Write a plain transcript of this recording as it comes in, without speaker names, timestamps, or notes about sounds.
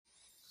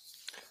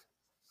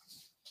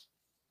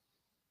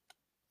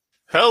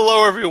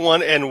Hello,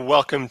 everyone, and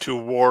welcome to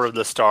War of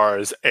the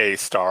Stars, a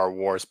Star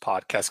Wars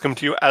podcast. Coming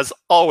to you, as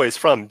always,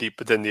 from deep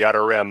within the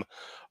Outer Rim,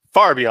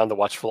 far beyond the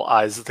watchful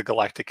eyes of the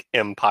Galactic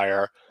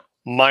Empire.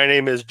 My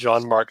name is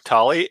John Mark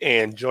Tolley,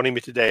 and joining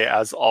me today,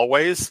 as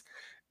always,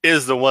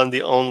 is the one,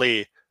 the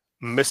only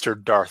Mr.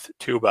 Darth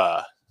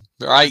Tuba.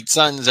 Right,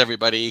 sons,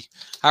 everybody.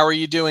 How are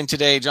you doing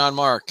today, John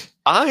Mark?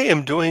 I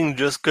am doing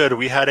just good.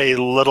 We had a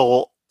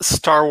little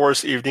Star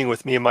Wars evening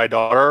with me and my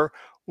daughter.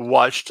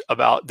 Watched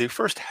about the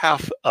first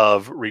half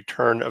of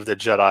Return of the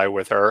Jedi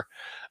with her.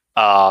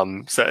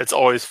 So it's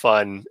always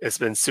fun. It's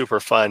been super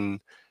fun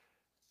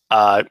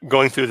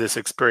going through this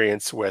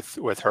experience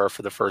with her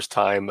for the first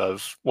time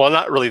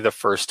not really the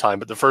first time,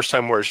 but the first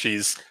time where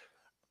she's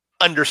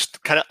kind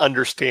of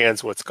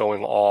understands what's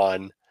going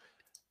on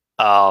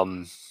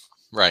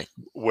Right.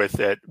 with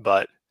it.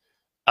 But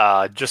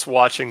just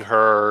watching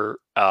her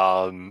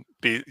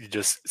be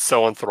just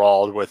so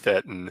enthralled with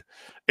it, and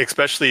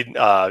especially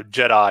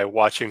Jedi,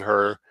 watching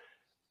her,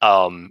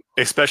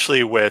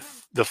 especially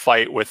with the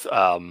fight with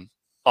on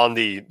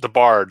the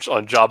barge,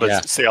 on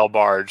Jabba's sail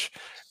barge,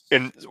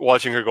 and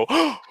watching her go,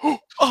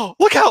 oh,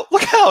 look out,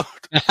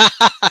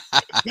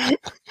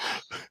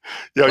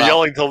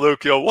 yelling to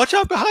Luke, watch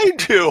out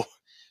behind you.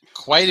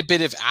 Quite a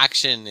bit of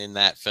action in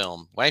that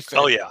film.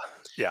 Oh yeah.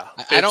 Yeah,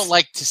 I don't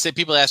like to say.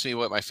 People ask me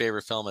what my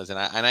favorite film is, and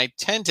I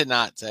tend to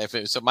not say.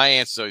 So my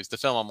answer is always the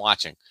film I'm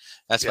watching.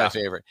 That's my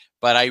favorite.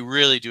 But I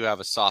really do have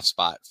a soft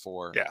spot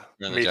for Return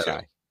of the Jedi.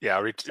 Too. Yeah,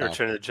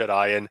 Return of the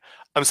Jedi, and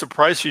I'm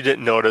surprised you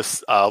didn't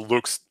notice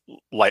Luke's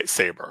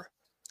lightsaber.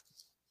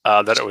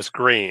 That it was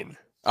green.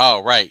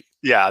 Oh, right.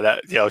 Yeah,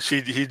 that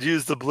he'd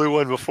used the blue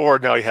one before.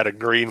 Now he had a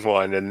green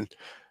one, and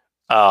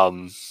I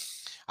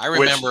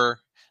remember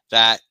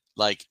that.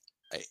 Like,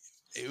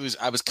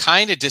 I was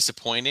kind of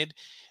disappointed.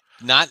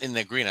 Not in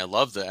the green. I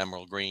love the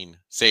emerald green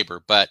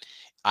saber, but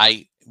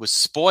I was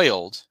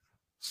spoiled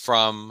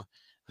from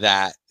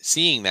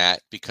seeing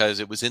that because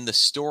it was in the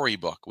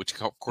storybook, which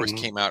of course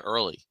came out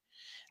early.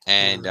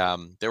 And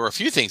there were a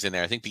few things in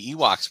there. I think the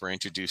Ewoks were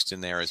introduced in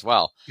there as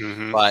well.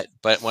 Mm-hmm.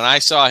 But when I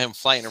saw him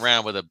fighting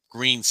around with a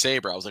green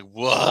saber, I was like,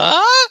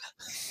 "What?"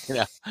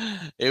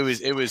 It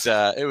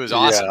was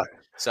awesome. Yeah.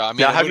 So I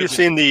mean, now have you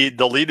seen the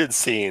deleted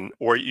scene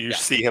where you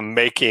see him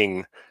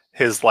making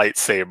his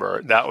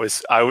lightsaber?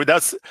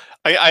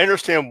 I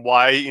understand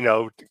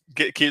why,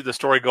 keep the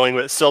story going,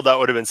 but still that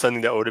would have been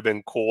something that would have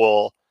been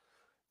cool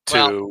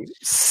to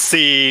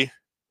see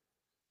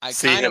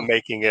him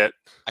making it.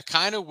 I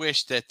kind of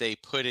wish that they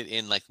put it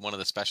in like one of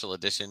the special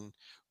edition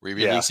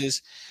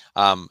re-releases,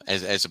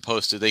 as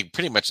opposed to they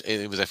pretty much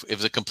it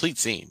was a complete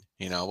scene.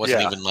 It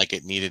wasn't even like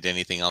it needed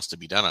anything else to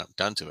be done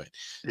to it.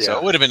 Yeah. So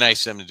it would have been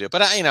nice for them to do it.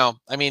 But I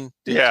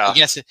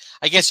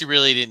guess you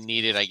really didn't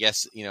need it. I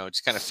guess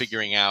just kind of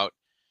figuring out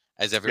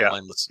as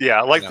everyone's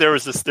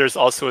there's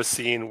also a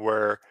scene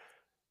where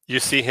you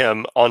see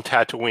him on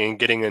Tatooine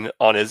getting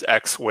on his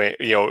X-wing,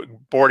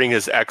 boarding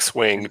his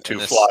X-wing to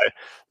fly,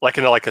 like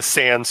in a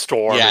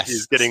sandstorm. Yes.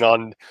 He's getting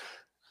on.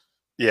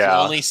 Yeah. The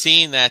only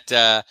scene that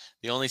the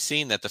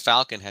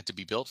Falcon had to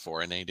be built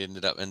for, and they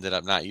ended up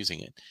not using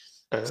it.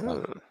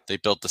 So they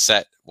built the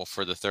set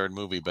for the third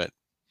movie, but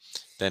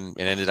then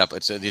it ended up.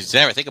 So you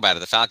never think about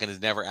it. The Falcon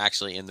is never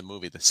actually in the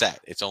movie. The set.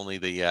 It's only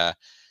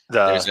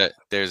there's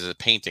a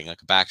painting,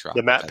 like a backdrop.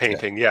 The matte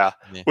painting, yeah.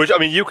 Which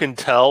you can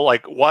tell,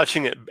 like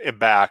watching it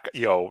back,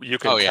 you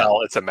can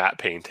tell it's a matte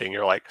painting.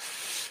 You're like,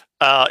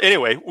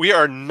 anyway,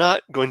 we're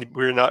not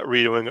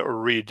redoing a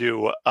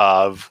redo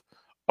of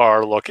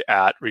our look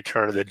at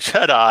Return of the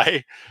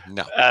Jedi.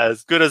 No.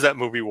 As good as that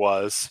movie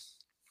was,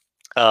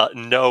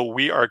 no,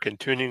 we are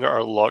continuing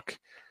our look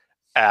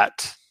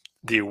at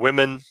the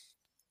women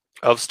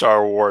of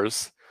Star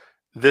Wars,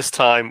 this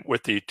time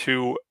with the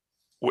two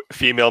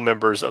female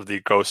members of the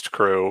Ghost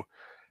Crew,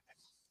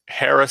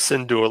 Hera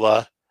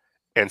Syndulla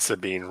and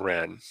Sabine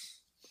Wren.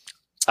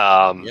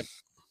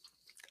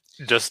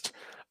 Just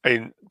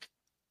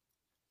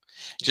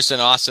an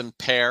awesome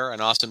pair,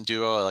 an awesome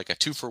duo, like a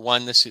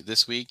 2-for-1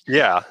 this week.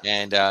 Yeah,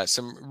 and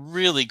some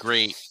really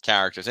great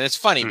characters. And it's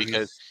funny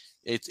because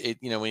it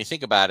when you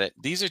think about it,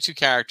 these are two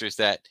characters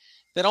that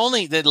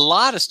a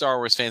lot of Star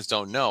Wars fans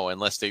don't know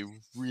unless they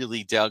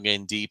really dug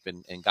in deep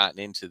and gotten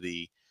into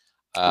the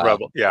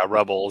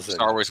Rebels,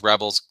 Star Wars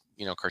Rebels,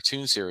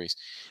 cartoon series,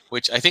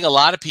 which I think a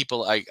lot of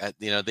people,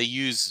 they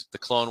use the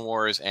Clone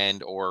Wars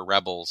and or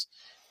Rebels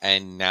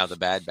and now the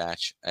Bad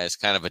Batch as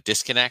kind of a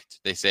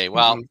disconnect. They say,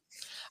 well,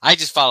 I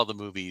just follow the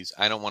movies.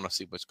 I don't want to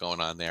see what's going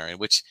on there. And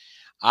which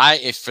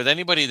if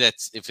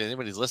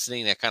anybody's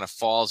listening that kind of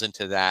falls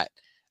into that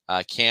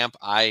camp,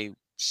 I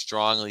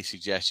strongly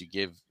suggest you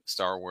give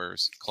Star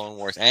Wars, Clone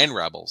Wars, and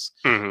Rebels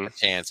a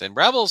chance. And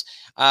Rebels,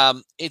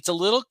 it's a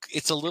little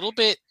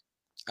bit,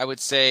 I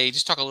would say,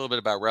 just talk a little bit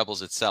about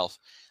Rebels itself.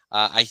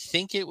 I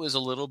think it was a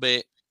little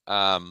bit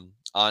on,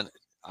 I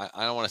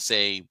don't want to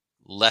say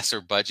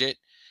lesser budget,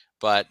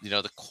 but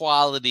the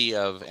quality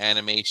of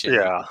animation.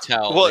 Yeah. You could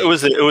tell. Well, it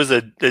was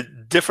a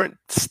different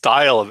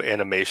style of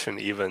animation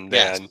even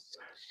than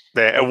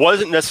it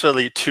wasn't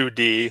necessarily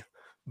 2D,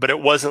 but it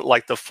wasn't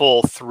like the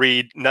full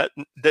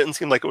didn't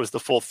seem like it was the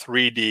full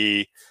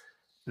 3D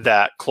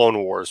that Clone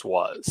Wars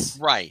was.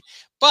 Right.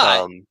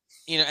 But Um,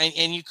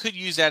 and you could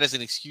use that as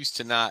an excuse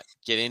to not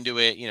get into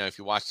it. If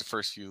you watch the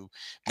first few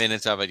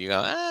minutes of it, you go,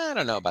 I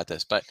don't know about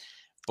this. But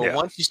yeah.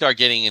 once you start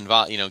getting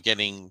involved,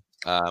 getting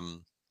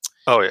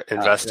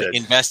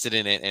invested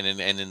in it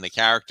and in the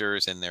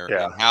characters and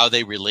and how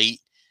they relate.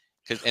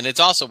 And it's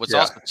also what's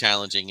also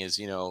challenging is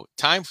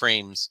time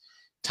frames,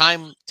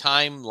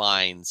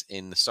 timelines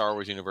in the Star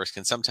Wars universe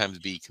can sometimes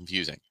be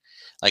confusing.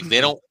 Like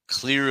they don't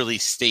clearly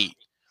state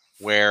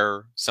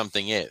where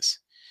something is.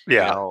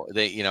 Yeah.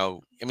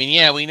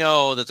 We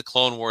know that the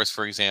Clone Wars,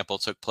 for example,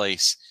 took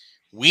place.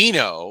 We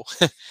know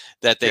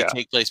that they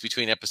take place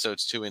between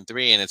episodes 2 and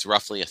 3, and it's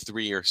roughly a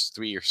 3 or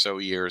so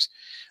years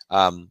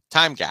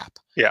time gap.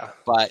 Yeah.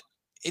 But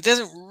it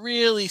doesn't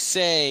really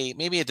say.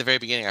 Maybe at the very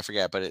beginning, I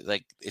forget. But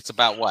it's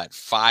about what,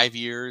 5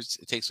 years?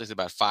 It takes place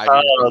about 5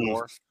 years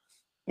before.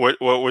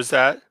 What was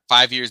that?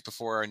 5 years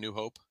before A New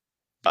Hope.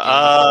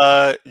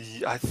 I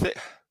think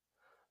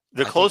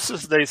the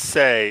closest they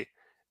say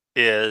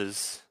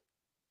is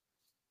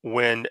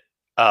when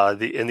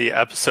in the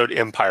episode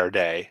Empire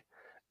Day,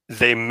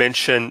 they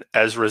mention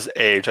Ezra's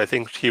age. I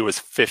think he was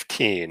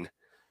 15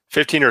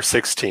 or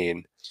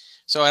 16.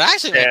 So it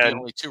actually might be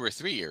only 2 or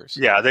 3 years.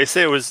 Yeah, they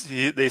say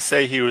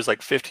he was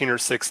like 15 or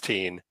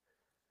 16,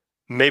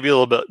 maybe a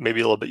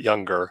little bit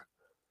younger.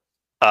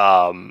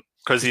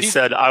 Because he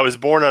said, I was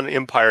born on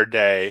Empire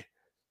Day.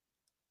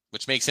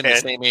 Which makes him the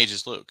same age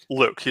as Luke.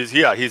 He's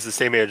the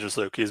same age as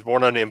Luke. He was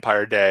born on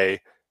Empire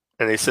Day,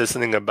 and he says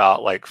something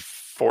about like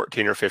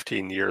 14 or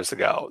 15 years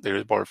ago. He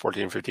was born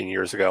 14 or 15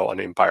 years ago on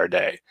Empire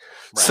Day.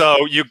 Right.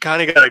 So you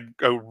kind of got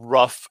a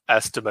rough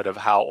estimate of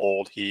how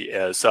old he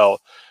is. So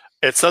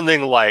it's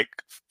something like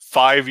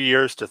 5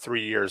 years to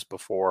 3 years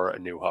before A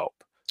New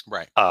Hope.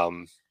 Right.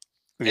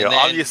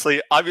 Obviously,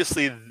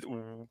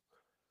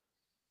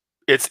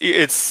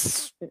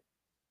 it's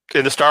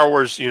in the Star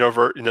Wars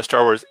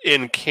universe,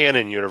 in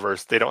canon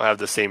universe, they don't have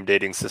the same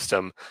dating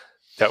system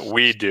that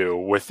we do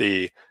with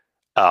the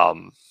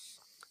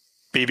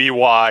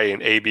BBY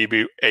and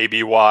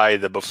ABY,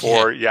 the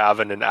before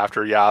Yavin and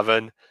after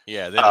Yavin.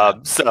 Yeah.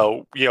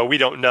 So we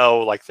don't know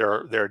like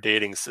their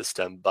dating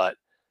system, but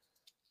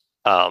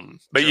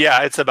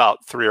yeah, it's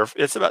about 3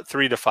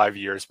 to 5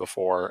 years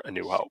before A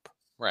New Hope.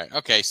 Right.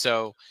 Okay.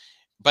 So.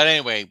 But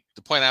anyway,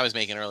 the point I was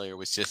making earlier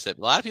was just that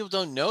a lot of people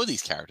don't know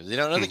these characters. They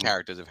don't know the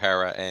characters of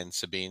Hera and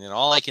Sabine. And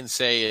all I can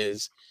say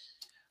is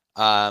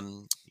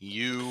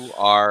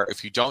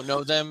if you don't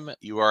know them,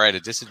 you are at a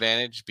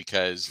disadvantage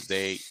because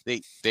they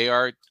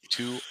are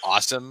two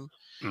awesome,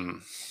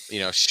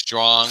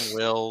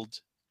 strong-willed,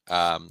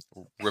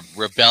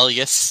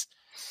 rebellious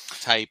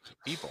type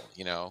people,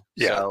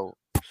 Yeah. So,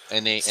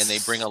 and they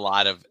bring a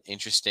lot of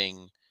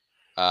interesting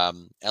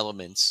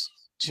elements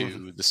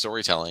to the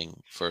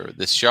storytelling for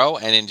this show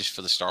and then just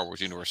for the Star Wars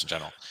universe in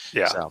general.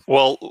 Yeah. So.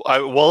 Well,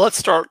 let's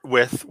start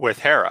with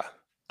Hera.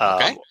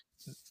 Okay.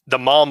 The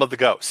mom of the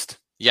Ghost.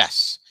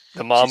 Yes.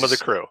 The mom of the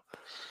crew.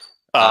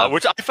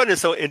 Which I find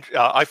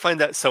I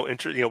find that so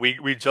interesting.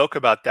 We joke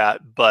about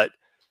that, but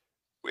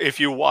if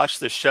you watch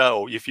the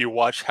show, if you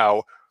watch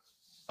how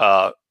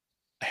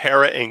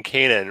Hera and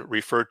Kanan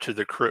refer to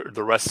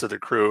the rest of the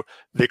crew,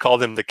 they call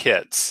them the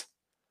kids.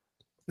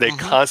 They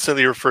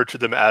constantly refer to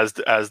them as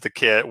the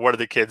kid. What are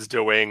the kids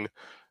doing?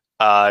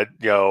 So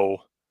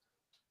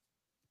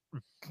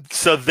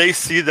they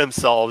see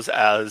themselves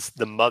as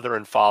the mother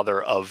and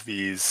father of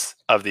these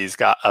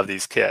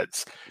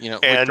kids.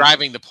 And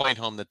driving the point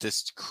home that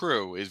this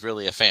crew is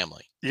really a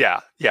family.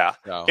 Yeah.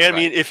 So, and I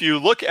mean, if you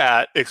look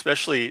at,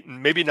 especially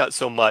maybe not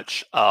so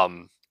much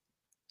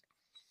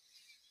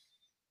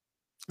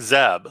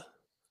Zeb.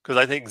 Because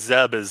I think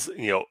Zeb is,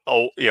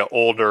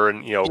 older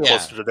and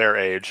closer to their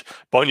age.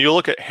 But when you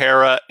look at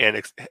Hera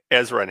and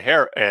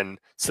Ezra and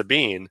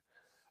Sabine,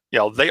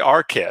 they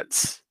are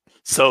kids,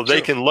 so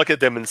they can look at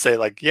them and say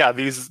like, yeah,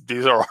 these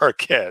are our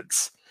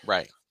kids.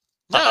 Right.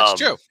 No,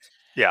 it's true.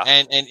 Yeah.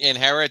 And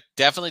Hera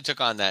definitely took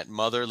on that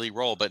motherly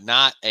role, but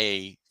not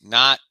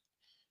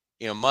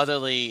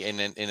motherly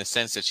in a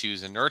sense that she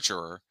was a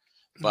nurturer,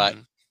 but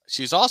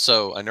she's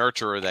also a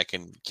nurturer that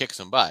can kick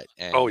some butt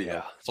and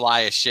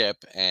fly a ship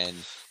and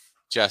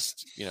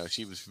just,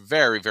 she was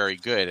very, very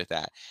good at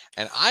that.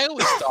 And I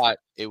always thought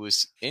it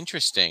was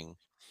interesting.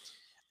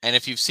 And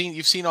if you've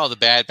seen all the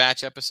Bad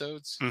Batch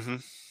episodes. Mm-hmm.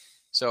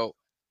 So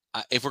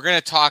if we're going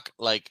to talk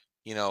like,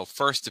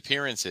 first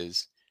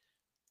appearances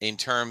in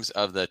terms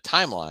of the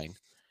timeline,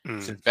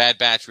 since Bad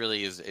Batch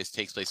really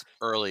takes place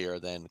earlier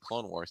than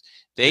Clone Wars,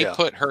 they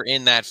put her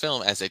in that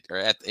film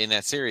in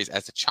that series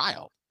as a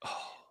child.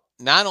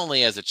 Not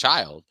only as a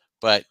child,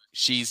 but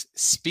she's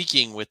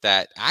speaking with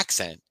that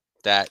accent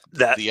that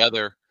the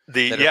father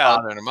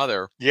and her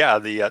mother. Yeah,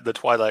 the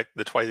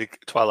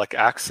Twi'lek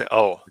accent.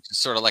 Oh, which is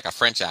sort of like a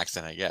French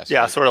accent, I guess.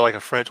 Yeah, right? Sort of like a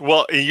French.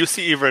 Well, you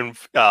see even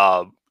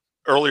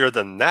earlier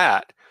than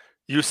that,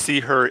 you see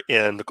her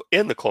in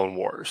the Clone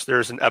Wars.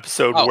 There's an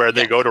episode where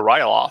they go to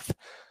Ryloth,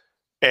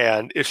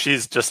 and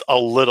she's just a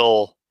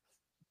little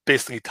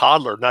basically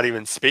toddler, not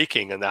even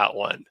speaking in that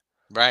one.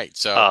 Right.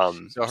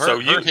 So So her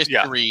yeah,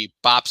 history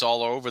bops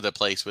all over the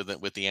place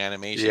with the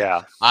animation.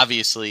 yeah,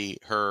 Obviously,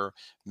 her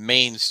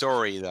main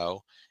story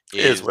though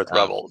is is with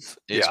Rebels.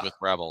 Yeah, with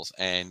Rebels,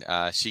 and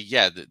she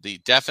the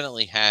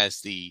definitely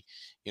has the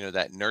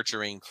that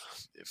nurturing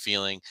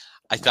feeling.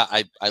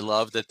 I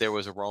love that there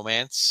was a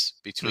romance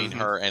between hmm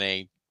her and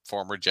a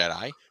former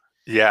Jedi,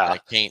 yeah,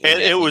 Kane and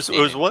in it was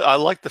Kanan. what I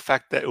like the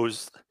fact that it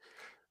was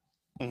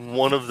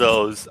one of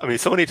those. I mean,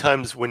 so many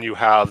times when you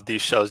have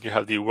these shows, and you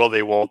have the will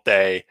they, won't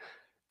they,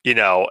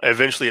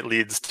 eventually it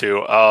leads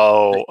to,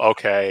 oh,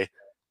 okay,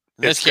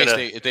 In this it's case,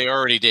 gonna, they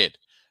already did,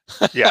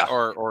 yeah,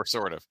 or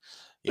sort of.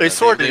 they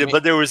sort of They did, made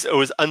but it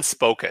was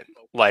unspoken.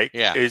 Like,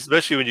 yeah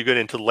especially when you get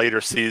into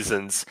later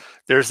seasons,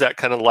 there's that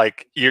kind of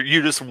like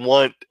you just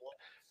want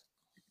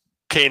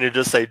Kane to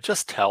just say,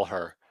 just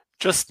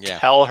yeah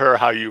tell her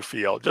how you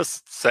feel,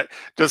 just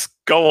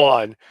go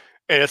on,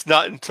 and it's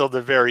not until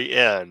the very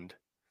end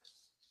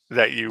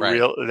that right.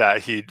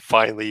 that he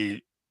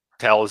finally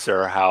tells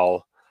her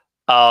how.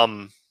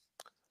 Um,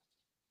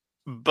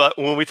 but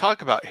when we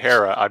talk about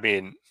Hera, I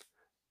mean,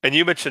 and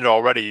you mentioned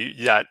already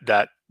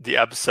that the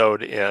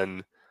episode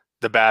in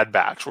the Bad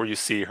Batch where you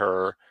see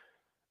her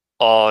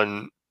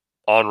on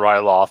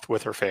Ryloth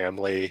with her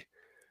family,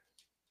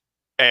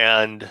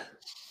 and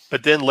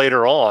but then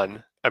later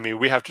on, I mean,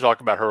 we have to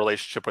talk about her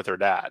relationship with her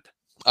dad,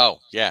 Oh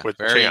yeah, with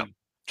very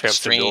Champ Syndulla.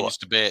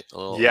 estranged a bit,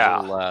 Yeah,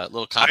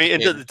 little I mean,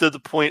 and complicated. to the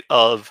point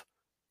of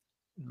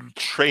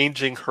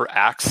changing her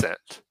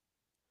accent,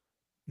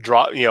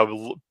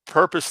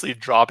 purposely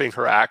dropping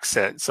her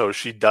accent so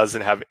she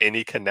doesn't have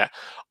any connect.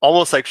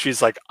 Almost like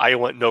she's like, I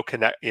want no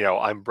connect.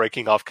 I'm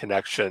breaking off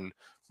connection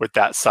with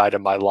that side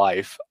of my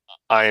life.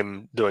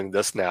 I'm doing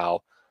this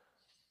now.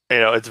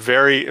 It's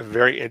very,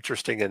 very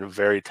interesting and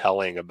very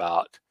telling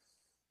about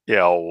you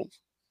know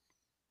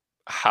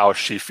how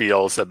she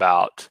feels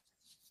about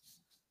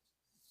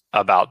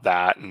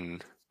that.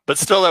 And but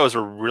still, that was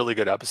a really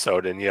good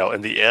episode. And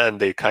in the end,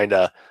 they kind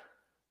of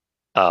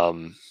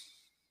um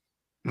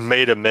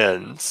made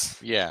amends.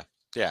 Yeah,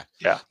 yeah.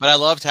 Yeah, But I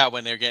loved how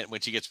when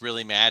she gets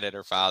really mad at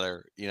her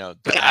father, the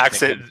the accent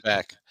accent comes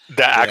back.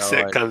 the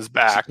accent Like comes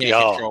she back. can't Yeah,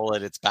 control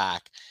it; it's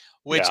back.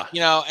 Which yeah.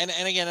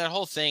 and again, that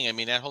whole thing. I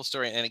mean, that whole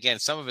story. And again,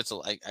 some of it's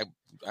like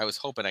I was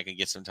hoping I could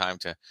get some time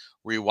to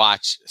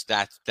rewatch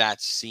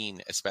that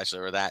scene, especially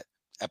or that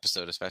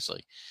episode,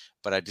 especially.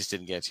 But I just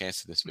didn't get a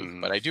chance to this week.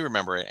 Mhm. But I do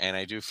remember it, and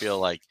I do feel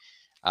like,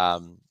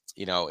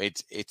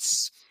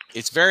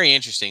 it's very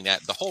interesting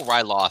that the whole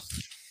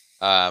Ryloth,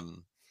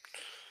 um,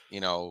 you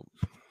know,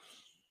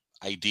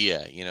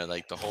 idea,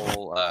 like the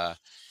whole or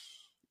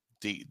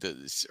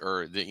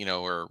the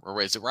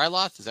or is it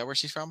Ryloth? Is that where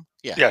she's from?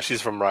 Yeah. Yeah,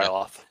 she's from Yeah.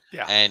 Ryloth.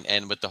 Yeah.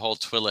 And with the whole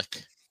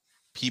Twi'lek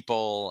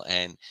people,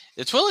 and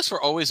the Twi'leks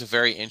were always a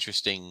very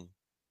interesting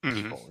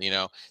hmm people,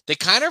 They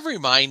kind of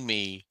remind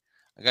me.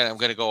 I'm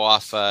gonna go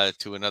off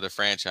to another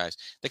franchise.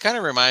 They kind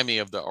of remind me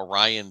of the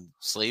Orion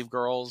slave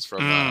girls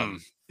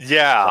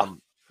Yeah.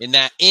 from in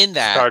that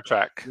Star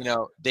Trek.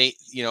 they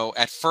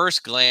at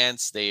first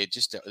glance they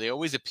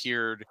always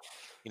appeared,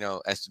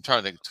 as I'm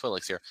talking the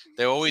Twi'leks here,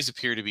 they always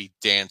appear to be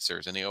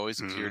dancers, and they always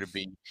appear hmm to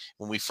be,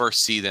 when we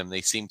first see them,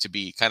 they seem to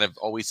be kind of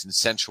always in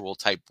sensual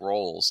type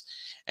roles.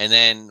 And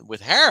then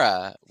with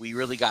Hera, we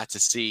really got to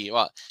see,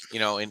 well,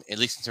 at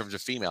least in terms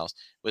of females,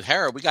 with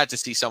Hera, we got to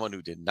see someone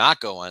who did not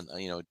go on,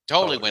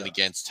 totally Oh went yeah.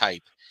 against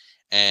type,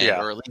 and Yeah.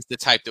 or at least the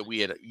type that we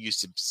had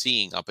used to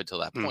seeing up until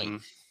that point. hmm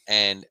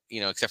And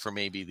except for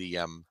maybe the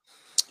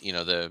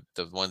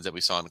ones that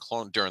we saw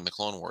during the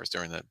Clone Wars,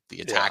 during the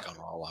Yeah. attack on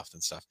Roloff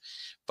and stuff.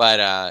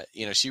 But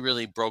she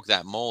really broke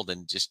that mold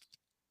and just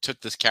took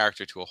this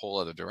character to a whole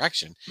other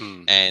direction.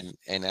 Mm.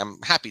 And I'm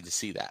happy to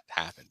see that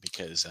happen,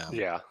 because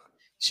Yeah.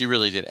 she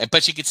really did.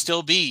 But she could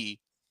still be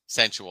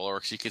sensual,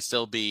 or she could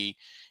still be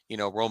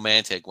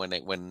romantic when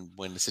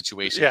the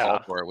situation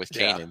called Yeah. for it with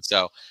Yeah. Kanan.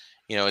 So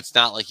it's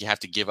not like you have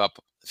to give up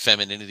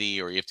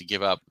femininity, or you have to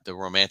give up the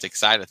romantic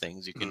side of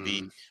things. You can Mm.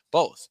 be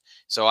both.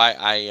 So I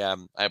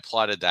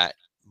applauded that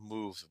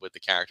move with the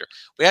character.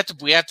 We have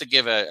to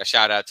give a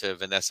shout out to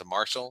Vanessa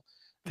Marshall.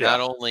 Not Yeah.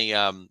 only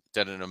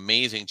did an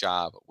amazing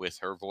job with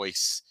her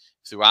voice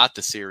throughout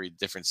the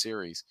different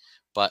series,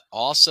 but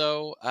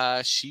also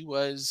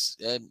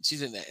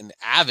she's an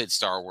avid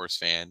Star Wars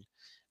fan,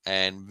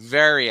 and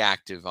very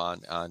active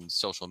on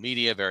social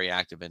media, very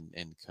active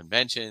in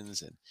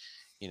conventions, and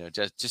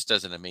just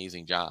does an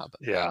amazing job.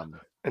 Yeah.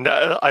 And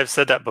I've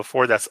said that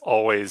before. That's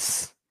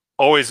always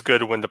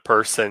good when the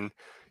person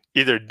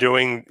either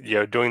doing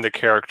the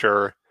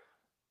character,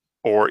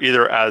 or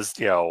either as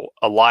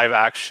a live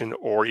action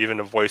or even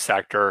a voice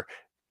actor,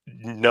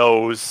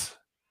 knows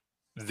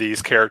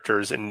these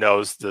characters and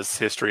knows this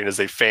history and is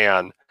a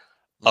fan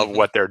of Hmm.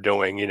 what they're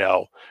doing.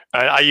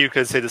 You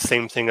could say the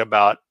same thing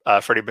about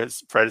Freddie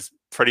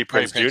Freddie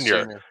Prinze Prinze Jr.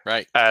 Jr.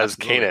 Right, as absolutely.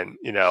 Kanan.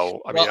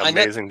 I Well, mean,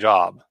 amazing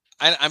job.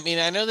 I mean,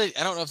 I know that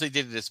I don't know if they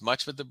did it as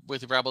much with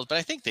the Rebels, but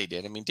I think they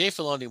did. I mean, Dave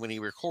Filoni, when he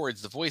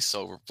records the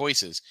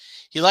voices,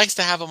 he likes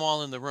to have them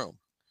all in the room.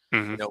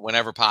 Hmm.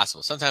 whenever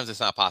possible. Sometimes it's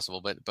not possible,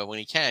 but when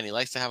he can, he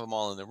likes to have them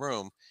all in the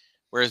room.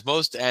 Whereas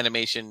most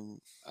animation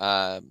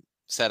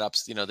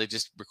setups, they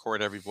just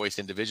record every voice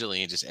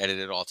individually and just edit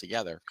it all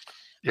together.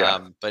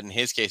 Yeah. But in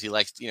his case, he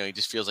likes, he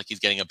just feels like he's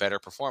getting a better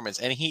performance,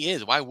 and he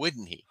is. Why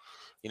wouldn't he?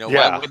 Why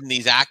Yeah. wouldn't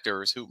these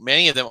actors, who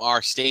many of them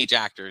are stage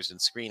actors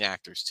and screen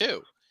actors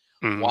too,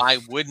 Hmm. why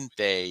wouldn't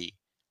they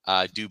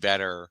do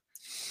better?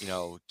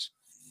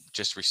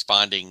 Just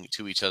responding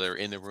to each other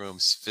in the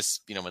rooms,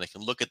 when they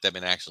can look at them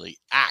and actually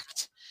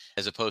act,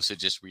 as opposed to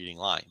just reading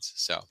lines.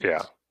 So,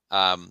 Yeah.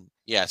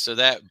 yeah.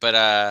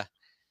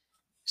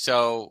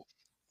 So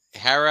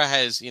Hera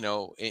has,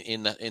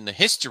 in the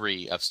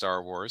history of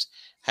Star Wars,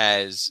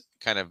 has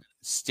kind of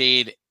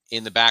stayed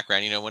in the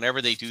background.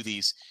 Whenever they do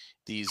these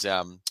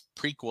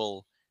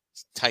prequel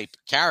type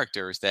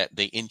characters that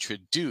they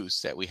introduce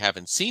that we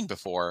haven't seen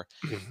before,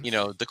 Hmm.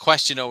 the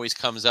question always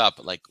comes up,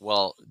 like,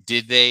 well,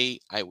 did they?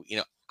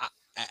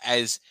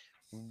 As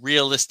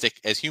realistic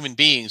as human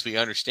beings, we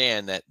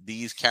understand that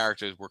these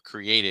characters were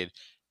created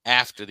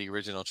after the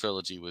original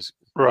trilogy was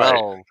Right.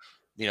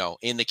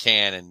 in the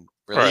can and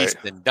Right. released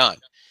and done.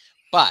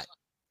 But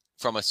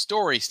from a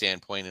story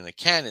standpoint and a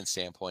canon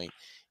standpoint,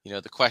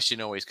 the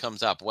question always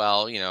comes up.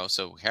 Well,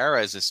 so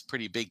Hera is this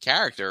pretty big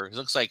character. It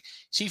looks like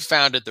she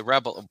founded the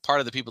Rebel,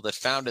 part of the people that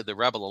founded the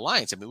Rebel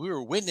Alliance. I mean, we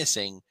were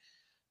witnessing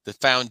the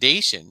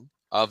foundation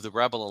of the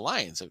Rebel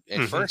Alliance. At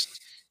Hmm. first,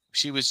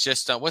 she was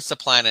just what's the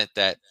planet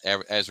that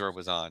Ezra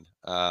was on?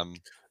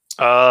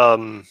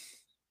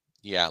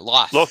 Yeah,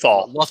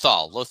 Lothal.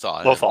 Lothal,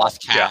 Lothal. Loth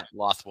Yeah. Cat,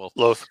 Loth Wolf.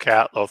 Loth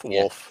cat, Loth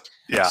Yeah. wolf.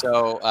 Yeah.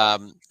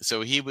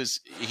 So he was,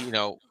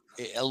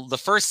 the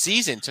first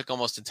season took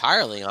almost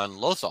entirely on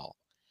Lothal,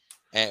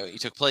 and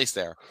it took place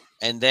there.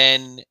 And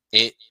then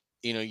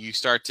you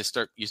start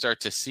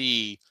to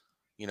see,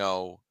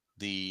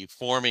 the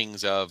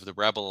formings of the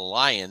Rebel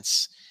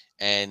Alliance,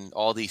 and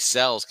all these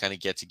cells kind of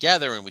get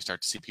together, and we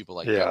start to see people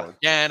like Yeah. Bail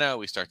Organa.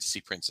 We start to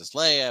see Princess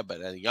Leia,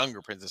 but a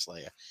younger Princess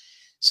Leia.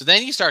 So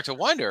then you start to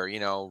wonder,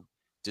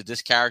 did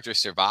this character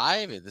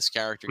survive? Is this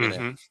character going to,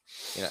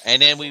 Hmm.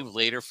 and then we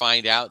later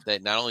find out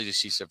that not only did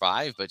she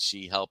survive, but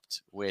she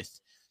helped with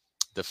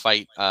the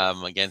fight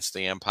against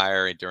the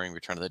Empire during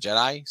Return of the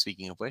Jedi.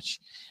 Speaking of which,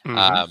 Hmm.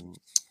 um,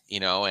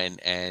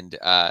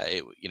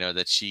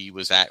 that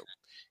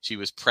she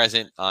was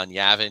present on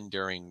Yavin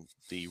during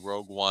the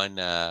Rogue One,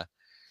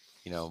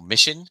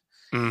 mission.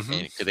 Hmm.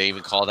 And could they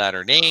even call that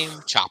her name?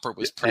 Chopper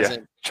was Yeah.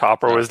 present.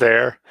 Chopper was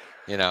there.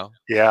 You know,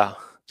 Yeah.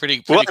 Well, pretty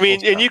I cool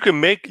mean, and stuff.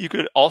 you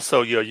could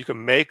also, you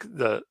can make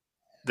the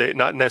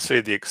not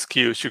necessarily the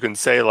excuse. You can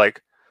say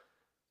like,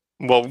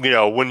 well,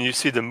 when you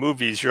see the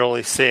movies, you're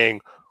only seeing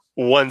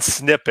one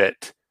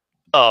snippet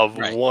of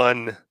Right.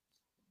 one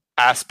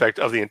aspect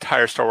of the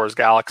entire Star Wars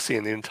galaxy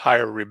and the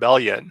entire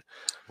rebellion.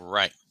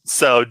 Right.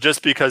 So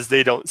just because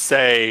they don't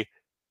say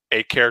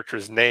a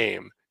character's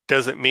name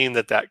doesn't mean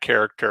that that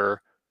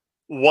character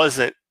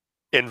wasn't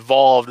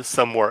involved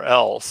somewhere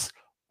else,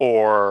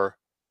 or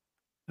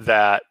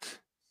that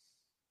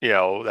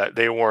that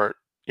they weren't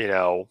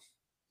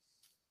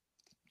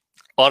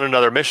on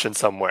another mission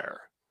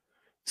somewhere.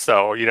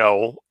 So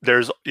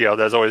there's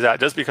always that.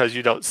 Just because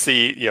you don't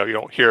see, you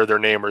don't hear their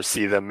name or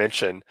see them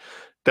mentioned,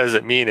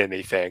 doesn't mean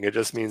anything. It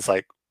just means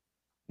like,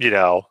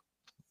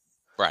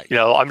 Right.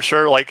 I'm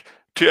sure like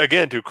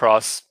to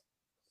cross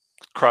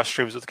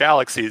streams with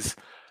galaxies,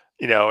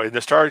 in the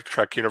Star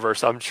Trek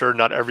universe, I'm sure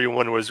not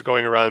everyone was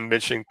going around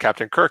mentioning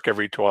Captain Kirk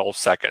every 12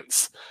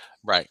 seconds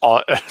Right.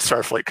 on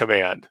Starfleet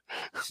Command.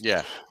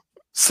 Yeah.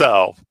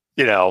 So,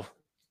 Yeah.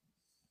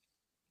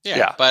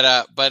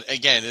 But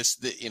again,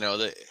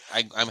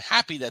 I'm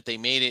happy that they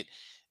made it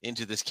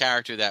into this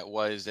character that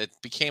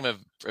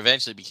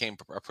eventually became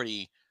a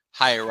pretty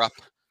higher up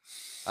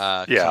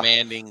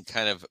commanding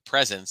kind of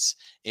presence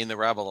in the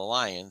Rebel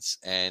Alliance,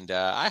 and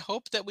I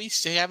hope that we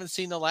haven't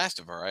seen the last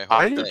of her.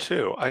 I do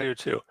too.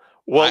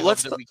 Well, I hope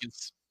that we can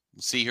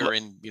see her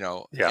in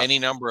any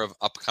number of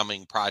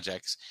upcoming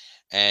projects,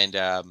 and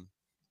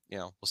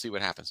we'll see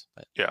what happens.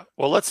 But. Yeah.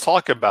 Well, let's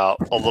talk about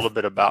a little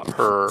bit about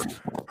her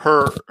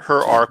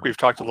arc. We've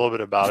talked a little bit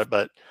about it,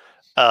 but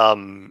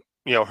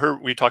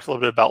we talked a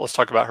little bit about. Let's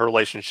talk about her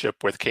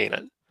relationship with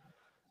Kanan,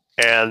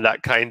 and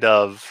that kind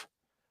of,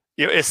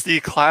 it's the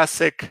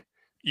classic.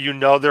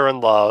 They're in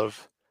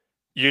love.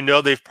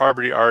 They've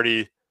probably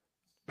already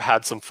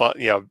had some fun.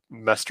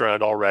 Messed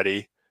around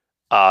already.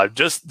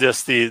 Just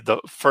the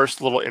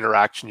first little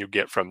interaction you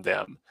get from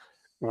them,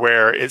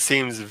 where it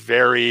seems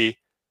very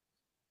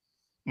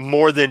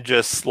more than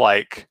just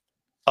like,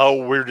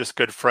 oh, we're just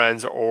good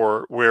friends,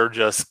 or we're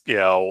just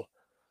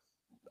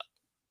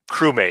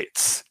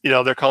crewmates.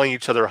 They're calling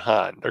each other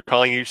Han. They're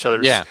calling each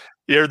other. Yeah.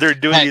 They're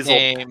doing pet these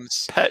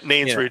names, pet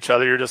names for each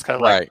other. You're just kind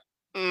of right.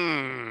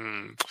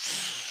 like,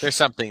 there's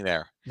something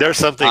there. There's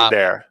something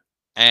there.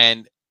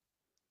 And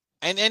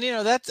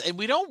that's,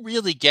 we don't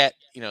really get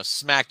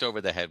smacked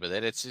over the head with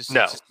it. It's just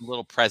a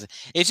little present.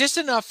 It's just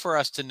enough for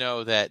us to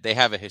know that they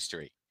have a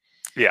history.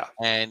 Yeah.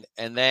 And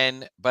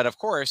then, but of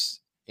course,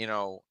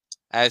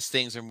 as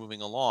things are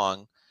moving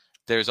along,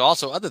 there's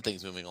also other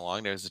things moving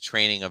along. There's the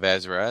training of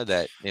Ezra.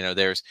 That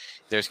there's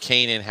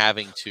Kanan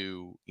having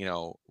to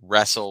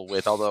wrestle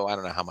with. Although I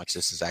don't know how much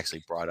this is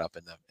actually brought up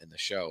in the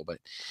show, but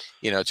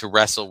to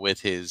wrestle with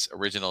his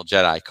original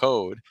Jedi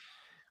code.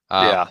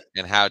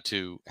 And how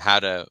to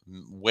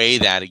weigh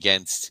that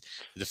against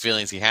the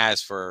feelings he has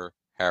for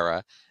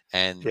Hera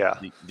and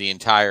the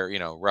entire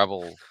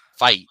rebel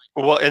fight.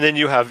 Well, and then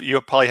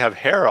you'll probably have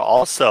Hera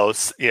also,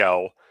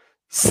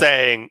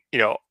 saying,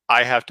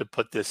 I have to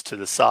put this to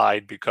the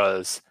side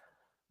because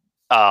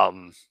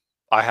I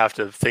have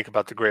to think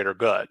about the greater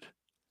good.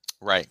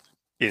 Right.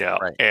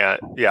 Right. And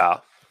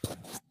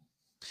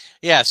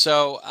yeah.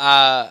 So,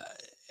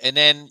 and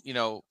then,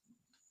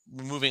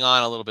 moving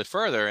on a little bit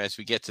further, as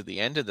we get to the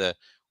end of the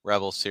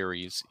Rebel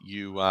series,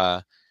 you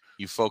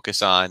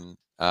focus on,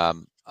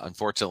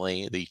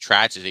 unfortunately, the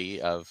tragedy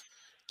of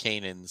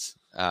Kanan's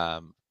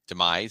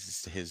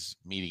demise, his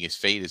meeting his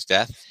fate, his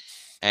death,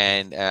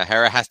 and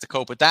Hera has to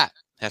cope with that.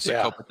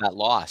 Cope with that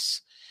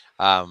loss,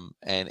 and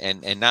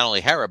not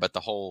only Hera but the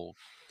whole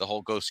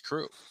Ghost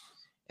crew,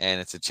 and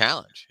it's a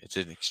challenge. It's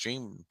an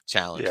extreme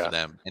challenge for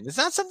them, and it's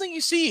not something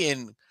you see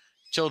in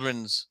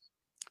children's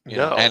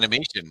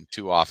animation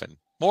too often.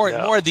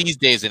 More these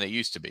days than it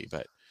used to be,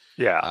 but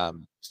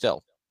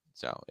still.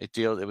 So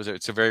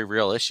it's a very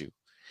real issue.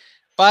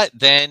 But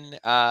then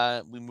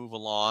we move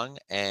along,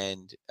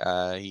 and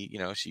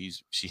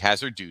she has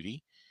her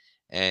duty,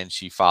 and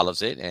she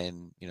follows it,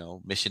 and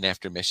mission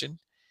after mission,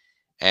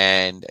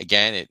 and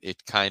again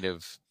it kind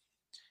of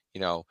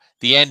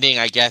the ending.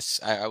 I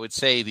guess I would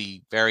say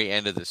the very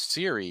end of the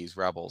series,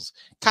 Rebels,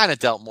 kind of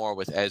dealt more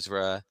with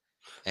Ezra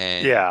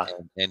and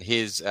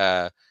his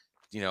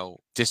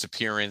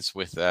disappearance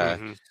with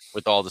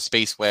all the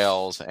space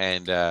whales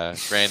and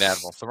Grand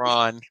Admiral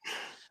Thrawn.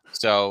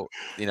 So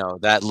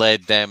that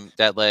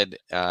led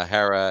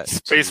Hera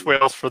space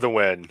whales for the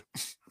win.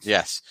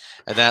 Yes,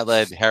 and that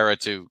led Hera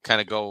to kind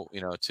of go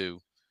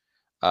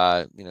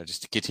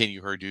just to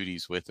continue her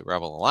duties with the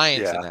Rebel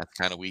Alliance, and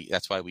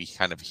that's why we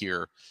kind of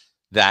hear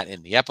that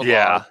in the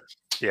epilogue.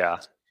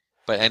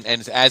 But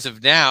and as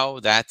of now,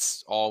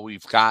 that's all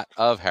we've got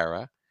of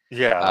Hera.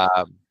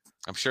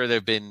 I'm sure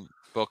there've been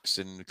books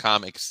and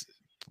comics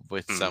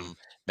with some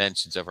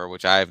mentions of her,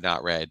 which I have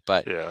not read,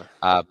 but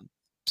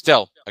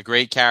still a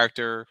great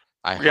character.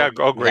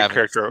 Great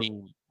character.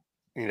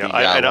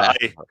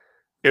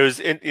 It was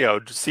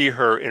to see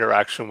her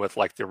interaction with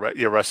like the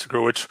rest of the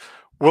crew, which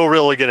we'll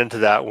really get into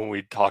that when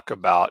we talk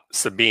about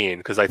Sabine,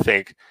 because I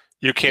think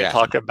you can't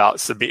talk about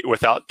Sabine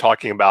without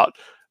talking about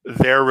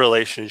their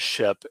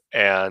relationship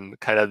and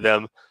kind of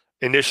them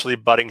initially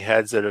butting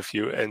heads at a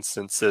few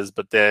instances,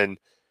 but then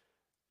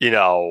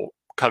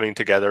coming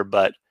together.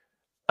 But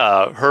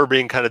her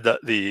being kind of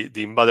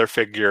the mother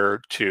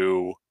figure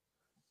to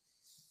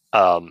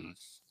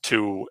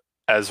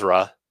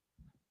Ezra,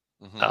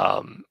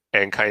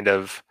 and kind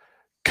of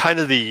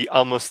the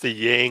almost the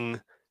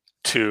yin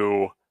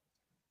to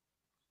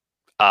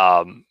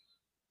I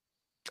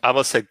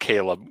almost said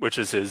Caleb, which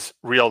is his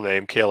real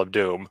name, Caleb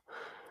Doom.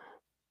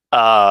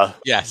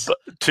 Yes.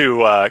 To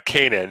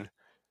Kanan,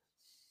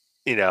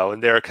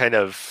 and they're kind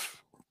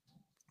of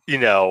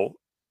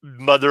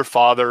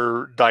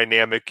mother-father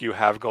dynamic you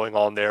have going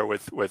on there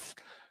with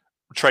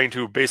trying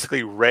to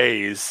basically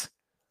raise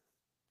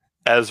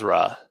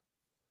Ezra.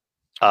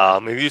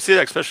 And you see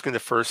that especially in the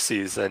first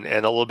season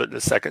and a little bit in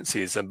the second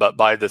season, but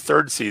by the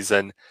third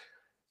season,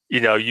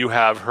 you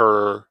have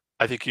her.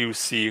 I think you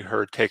see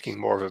her taking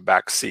more of a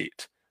back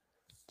seat.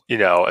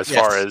 As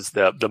far as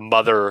the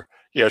mother,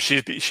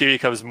 she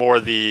becomes more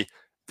the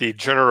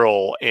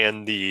general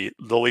and the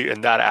lead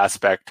in that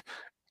aspect,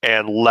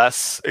 and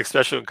less,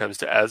 especially when it comes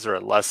to Ezra,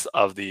 and less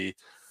of the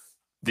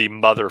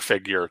mother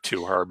figure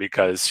to her,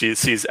 because she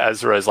sees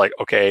Ezra as like,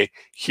 okay,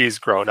 he's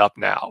grown up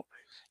now.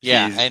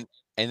 And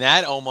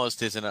that almost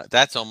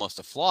that's almost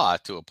a flaw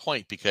to a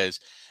point, because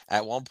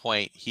at one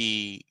point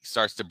he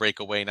starts to break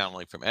away not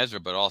only from Ezra,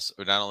 but also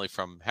not only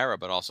from Hera,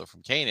 but also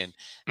from Kanan,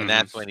 and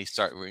that's when he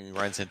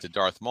runs into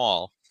Darth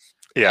Maul,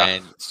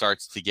 and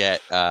starts to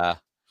get a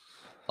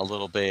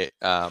little bit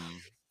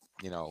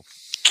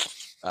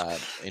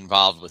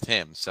involved with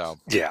him. So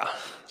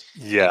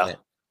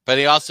but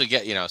he also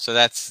so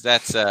that's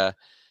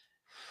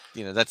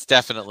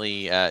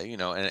definitely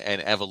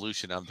an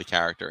evolution of the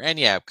character,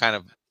 and kind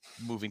of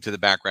moving to the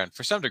background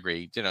for some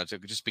degree,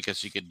 just because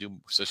she could do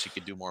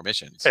more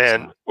missions.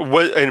 And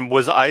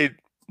was I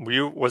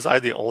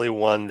the only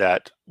one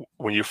that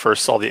when you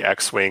first saw the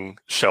X-wing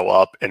show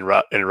up in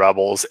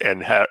Rebels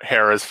and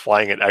Hera's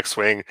flying an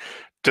X-wing,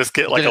 just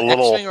get like a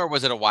little X-wing, or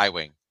was it a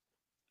Y-wing?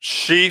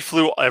 She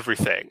flew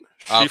everything.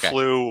 She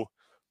flew,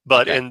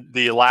 but in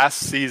the last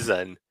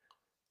season,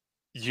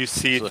 you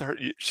see her.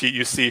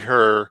 You see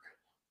her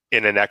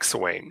in an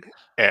X-wing,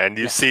 and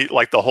you see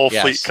like the whole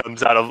fleet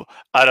comes out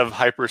of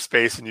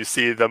hyperspace, and you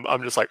see them.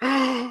 I'm just like,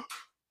 oh.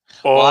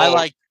 Well,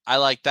 I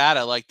like that.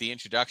 I like the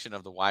introduction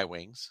of the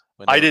Y-wings.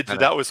 I did too.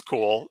 That was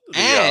cool.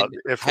 And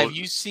have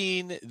you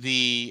seen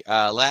the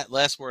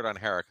last word on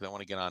Hera? Because I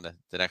want to get on to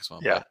the next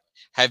one. Yeah. But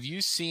have you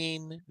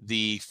seen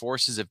the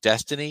Forces of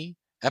Destiny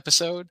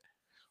episode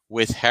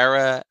with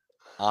Hera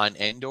on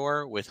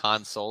Endor with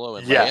Han Solo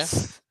and Leia.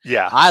 Yes.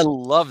 Yeah. I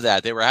love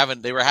that. They were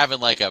having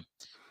like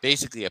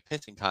basically a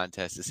pissing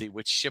contest to see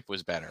which ship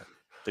was better,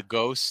 the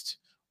Ghost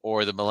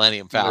or the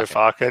Millennium Falcon. The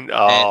Falcon. And,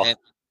 Oh.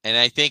 and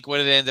I think what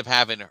it ended up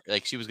having,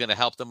 like she was going to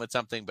help them with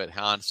something, but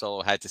Han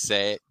Solo had to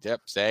say it.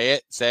 Yep, say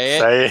it.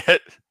 Say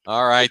it.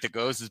 All right, the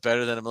Ghost is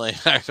better than a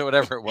Millennium or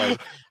whatever it was.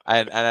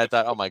 And I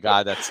thought, oh my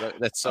God, that's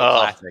so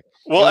classic.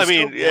 Well, I was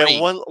mean, so yeah,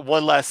 great.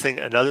 one last thing,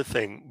 another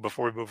thing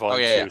before we move on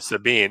to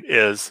Sabine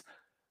is,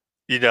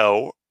 you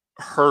know,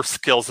 her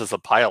skills as a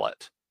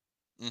pilot.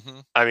 Mm-hmm.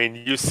 I mean,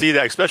 you see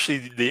that,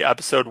 especially the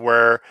episode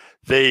where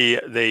they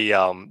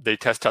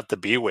test out the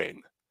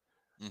B-wing,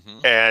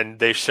 Mm-hmm. and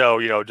they show,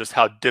 you know, just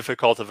how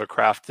difficult of a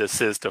craft this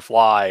is to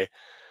fly,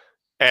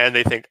 and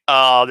they think,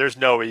 oh, there's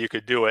no way you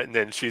could do it, and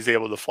then she's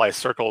able to fly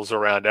circles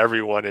around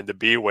everyone in the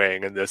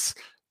B-wing and this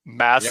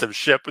massive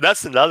ship. But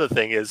that's another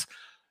thing is,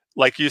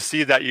 like, you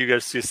see that, you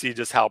get to see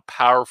just how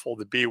powerful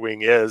the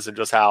B-wing is and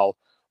just how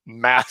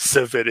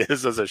massive it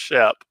is as a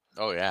ship.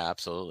 Oh yeah,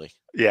 absolutely.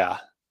 Yeah.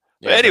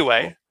 But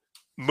anyway,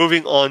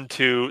 moving on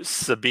to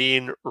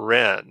Sabine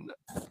Wren.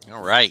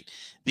 All right.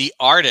 The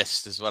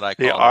artist is what I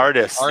call the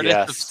artist, the artist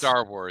yes. of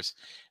Star Wars.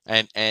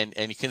 And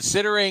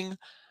considering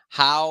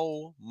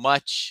how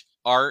much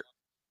art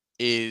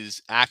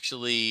is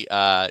actually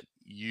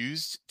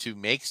used to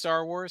make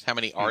Star Wars, how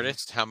many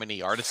artists, how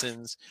many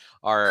artisans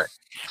are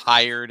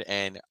hired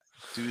and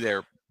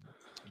do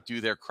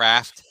their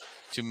craft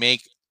to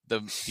make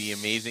the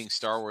amazing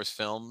Star Wars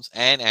films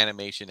and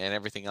animation and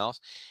everything else,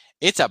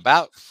 it's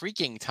about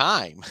freaking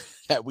time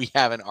that we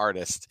have an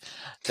artist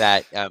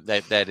that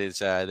is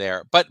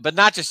there, but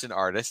not just an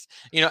artist,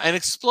 you know, an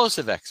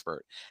explosive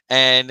expert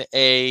and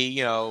a,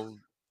 you know,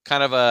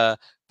 kind of a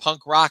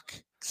punk rock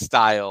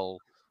style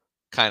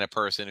kind of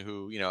person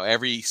who, you know,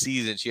 every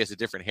season she has a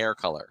different hair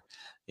color,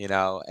 you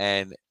know,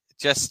 and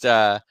just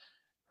an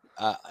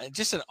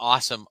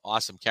awesome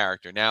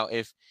character. Now,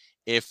 if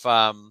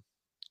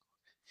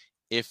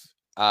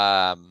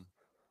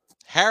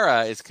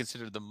Hera is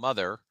considered the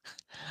mother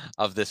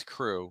of this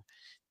crew,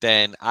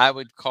 then I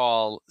would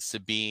call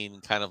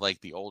Sabine kind of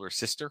like the older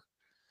sister.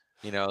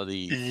 You know,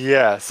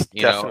 yes,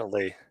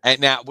 definitely. Know,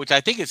 and now, which I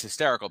think is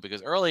hysterical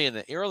because early in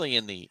the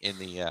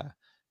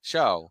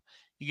show,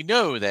 you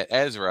know that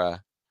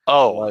Ezra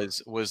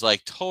was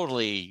like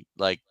totally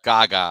like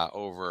gaga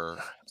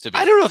over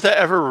Sabine. I don't know if that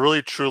ever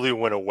really truly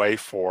went away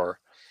for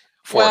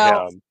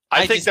him.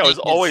 I think that was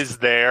always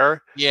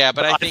there. Yeah,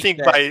 but I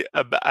think by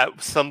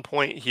at some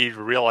point he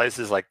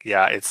realizes, like,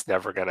 yeah, it's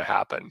never going to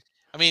happen.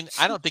 I mean,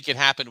 I don't think it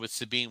happened with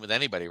Sabine with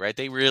anybody, right?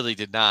 They really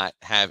did not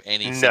have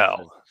any.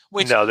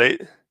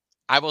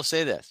 I will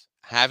say this: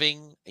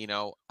 having, you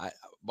know, I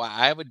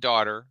have a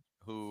daughter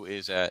who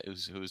is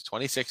who's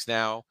 26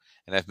 now,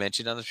 and I've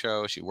mentioned on the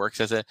show she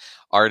works as an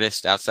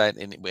artist outside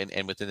and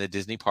within the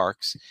Disney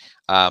parks,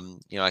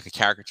 you know, like a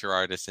caricature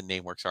artist and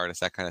nameworks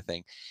artist, that kind of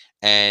thing.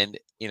 And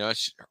you know,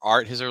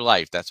 art is her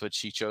life. That's what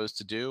she chose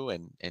to do,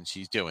 and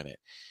she's doing it.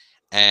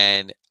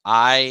 And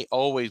I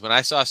always, when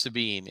I saw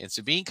Sabine, and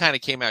Sabine kind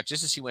of came out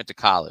just as she went to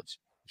college,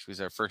 which was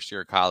her first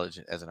year of college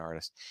as an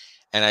artist.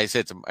 And I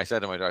said to my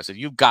daughter, I said,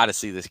 "You've got to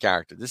see this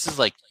character. This is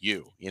like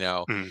you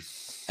know."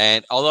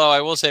 And although I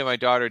will say my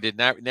daughter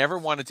never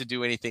wanted to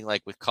do anything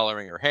like with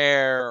coloring her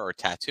hair or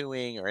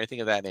tattooing or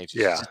anything of that nature.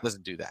 She just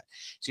doesn't do that.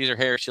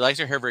 She likes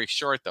her hair very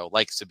short though,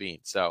 like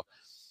Sabine. So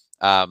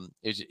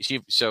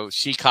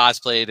she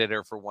cosplayed at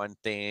her for one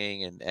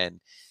thing and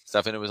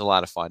stuff, and it was a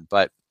lot of fun.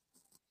 But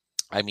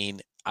I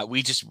mean,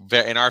 we just,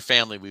 in our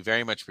family, we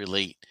very much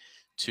relate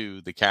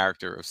to the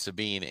character of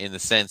Sabine in the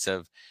sense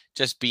of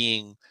just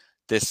being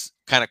this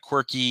kind of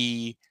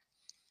quirky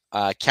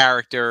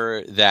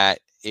character that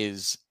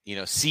is, you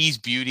know, sees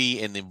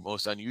beauty in the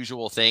most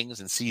unusual things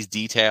and sees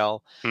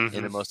detail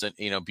in the most,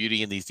 you know,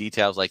 beauty in these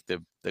details, like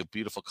the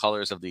beautiful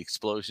colors of the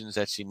explosions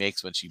that she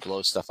makes when she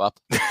blows stuff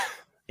up.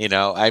 You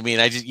know, I mean,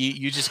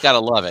 you just got to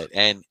love it.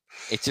 And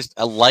it's just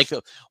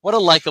what a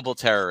likable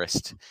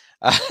terrorist.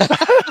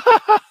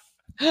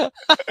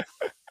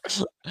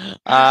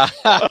 Wow.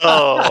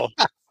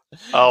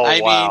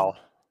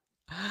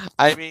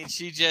 I mean,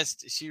 she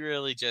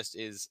really just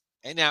is.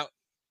 And now,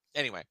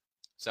 anyway,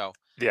 so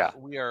yeah,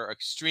 we are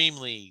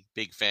extremely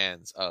big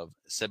fans of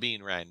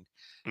Sabine Wren.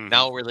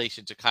 Now,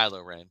 relation to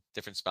Kylo Ren,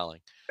 different spelling.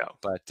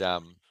 But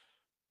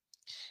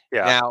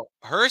now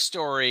her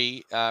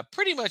story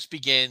pretty much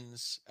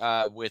begins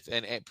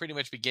pretty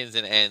much begins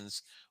and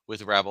ends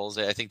with Rebels.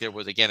 I think there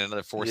was again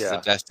another Forces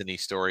of Destiny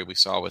story we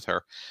saw with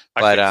her,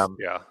 but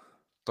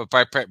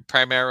but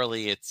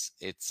primarily it's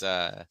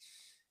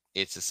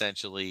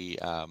essentially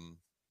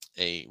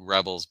a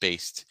Rebels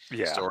based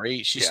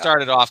story. She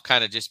started off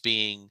kind of just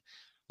being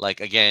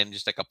like, again,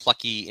 just like a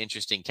plucky,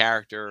 interesting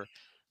character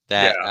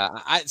that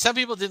some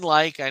people didn't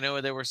like. I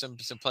know there were some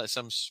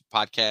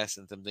podcasts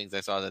and some things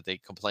I saw that they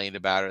complained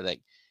about her, that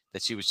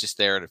she was just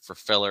there for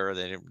filler.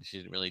 She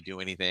didn't really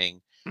do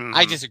anything.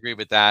 I disagree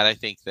with that. I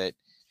think that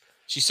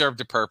she served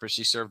a purpose.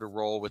 She served a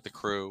role with the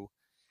crew,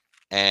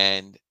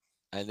 and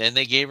And then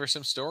they gave her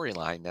some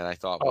storyline that I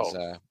thought was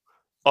Oh,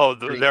 oh,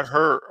 pretty.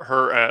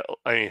 I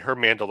mean, her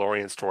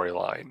Mandalorian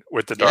storyline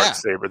with the dark Yeah.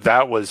 saber.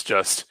 That was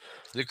just,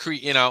 We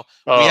have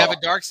oh, a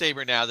dark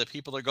saber now that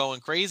people are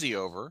going crazy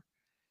over.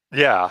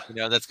 yeah,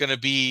 That's going to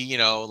be,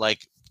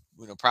 like,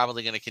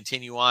 probably going to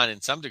continue on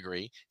in some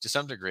degree, to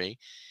some degree.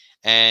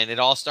 And it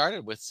all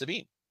started with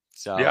Sabine.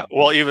 yeah. So,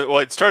 Well,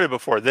 it started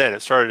before then.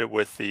 It started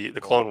with the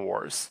Clone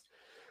Wars.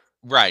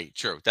 right.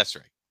 True. That's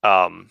right.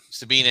 Um,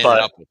 Sabine ended but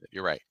up with it.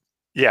 You're right.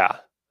 yeah,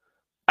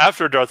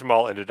 after Darth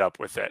Maul ended up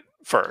with it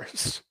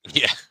first.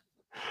 Yeah.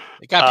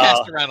 It got Uh,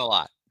 passed around a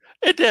lot.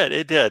 it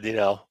did,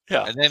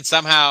 yeah. And then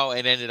somehow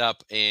it ended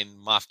up in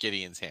Moff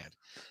Gideon's hand.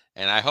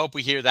 And I hope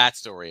we hear that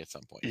story at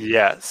some point.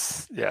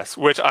 Yes, yes.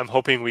 Which I'm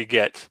hoping we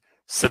get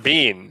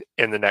Sabine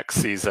in the next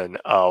season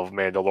of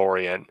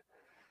Mandalorian.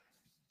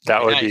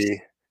 That That'd be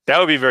would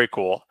nice. be very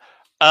cool.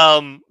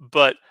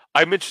 But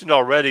I mentioned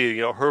already,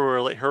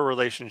 her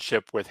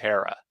relationship with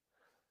Hera,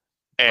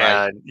 Right.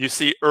 and you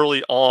see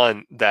early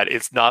on that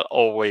it's not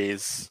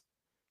always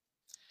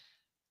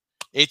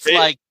It's it,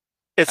 like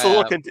it's a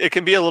little uh, it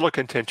can be a little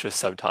contentious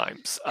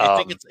sometimes. I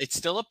think it's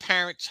still a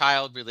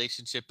parent-child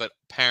relationship, but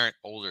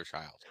parent-older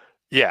child,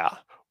 Yeah,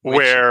 which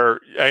where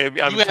you I'm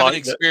haven't talking.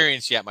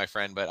 experienced yet, my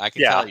friend, but I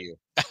can Yeah, tell you.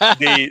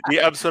 the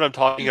episode I'm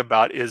talking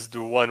about is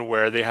the one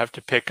where they have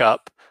to pick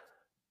up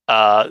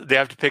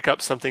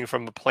something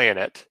from the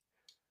planet,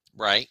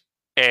 Right.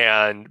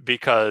 and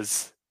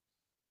because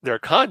their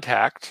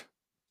contact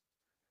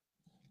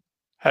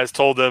has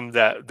told them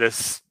that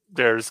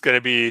there's going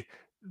to be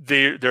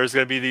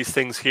these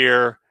things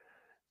here,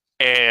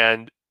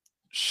 and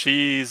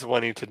she's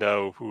wanting to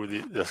know who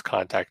this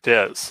contact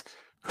is.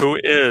 Who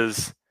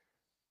is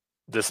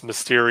this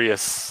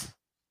mysterious?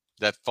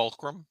 That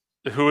fulcrum.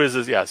 Who is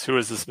this? Yes, who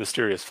is this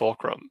mysterious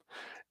fulcrum?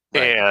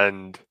 Right.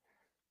 And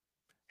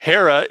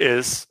Hera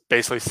is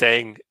basically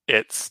saying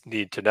it's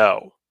need to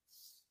know.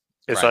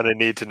 It's Right. on a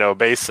need to know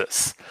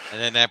basis.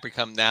 And then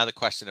now the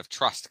question of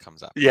trust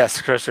comes up.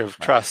 Yes, question of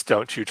Right. trust.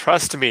 Don't you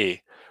trust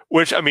me?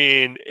 Which, I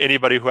mean,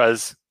 anybody who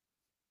has,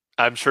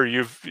 I'm sure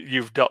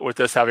you've dealt with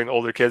this having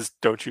older kids.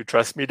 Don't you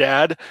trust me,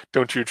 Dad?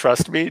 Don't you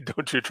trust me?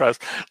 Don't you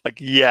trust? Like,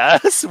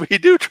 yes, we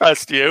do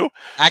trust you.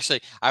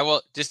 Actually, I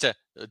will just to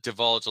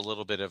divulge a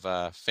little bit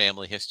of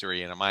family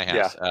history in my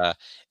Yeah, house.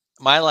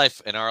 My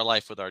life and our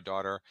life with our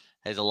daughter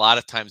has a lot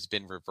of times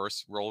been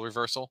role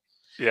reversal.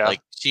 yeah,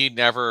 Like she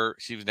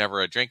was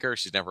never a drinker,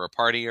 she's never a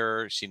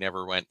partier, she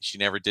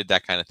never did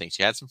that kind of thing.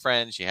 She had some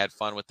friends, she had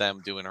fun with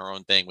them, doing her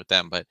own thing with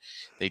them, but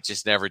they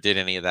just never did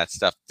any of that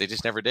stuff. They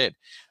just never did.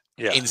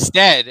 yeah.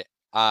 Instead,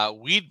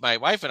 my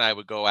wife and I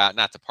would go out,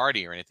 not to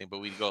party or anything, but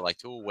we'd go like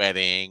to a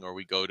wedding or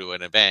we go to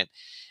an event,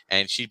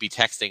 and she'd be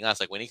texting us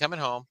like, "When are you coming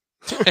home?"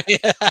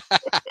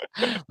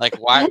 Like,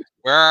 why?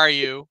 Where are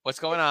you? What's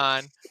going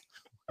on?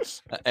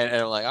 And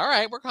I'm like, "All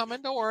right, we're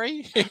coming. Don't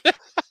worry."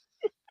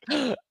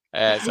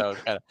 And so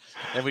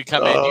then we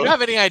come in. Do you Uh,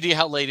 have any idea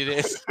how late it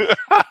is?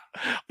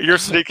 you're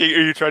sneaking.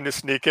 Are you trying to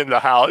sneak in the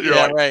house? You're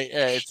Yeah, like, right.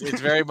 Yeah,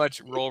 it's very much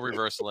role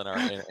reversal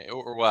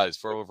or was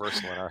role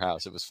reversal in our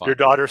house. It was your fun.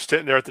 daughter's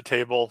sitting there at the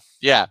table.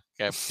 Yeah,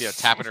 yeah,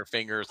 tapping her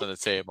fingers on the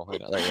table.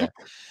 Like, yeah.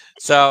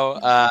 So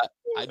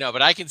I know,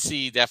 but I can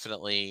see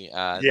definitely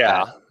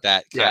Yeah,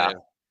 that yeah.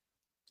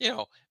 kind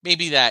of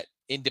maybe that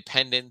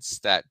independence,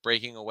 that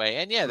breaking away,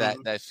 and yeah,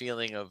 Mhm. that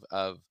feeling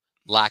of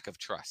lack of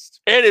trust.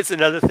 And it's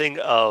another thing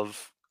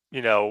of,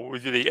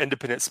 with the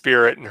independent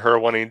spirit and her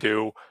wanting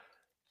to,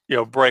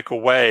 break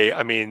away.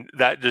 I mean,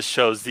 that just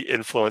shows the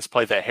influence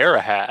play that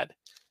Hera had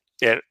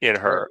in Sure.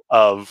 her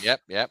of,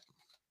 Yep. Yep.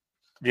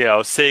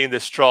 seeing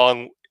this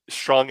strong,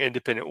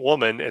 independent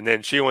woman, and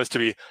then she wants to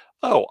be,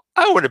 oh,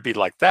 I want to be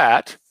like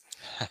that.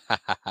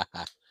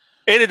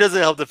 And it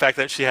doesn't help the fact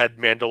that she had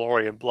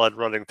Mandalorian blood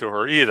running through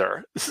her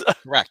either.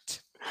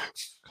 Correct.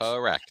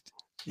 Correct.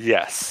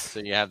 Yes. So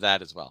you have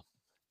that as well.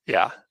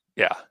 Yeah.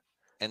 Yeah.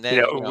 And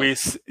then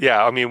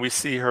I mean, we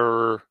see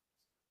her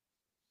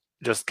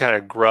just kind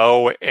of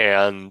grow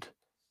and,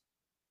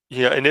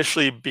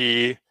 initially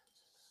be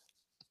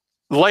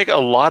like a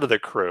lot of the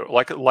crew,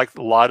 like a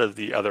lot of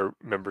the other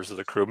members of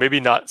the crew. Maybe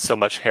not so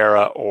much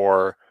Hera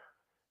or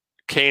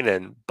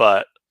Kanan,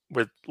 but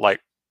with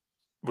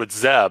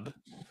Zeb,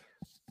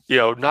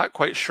 not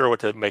quite sure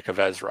what to make of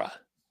Ezra.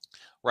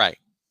 right.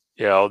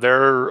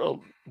 They're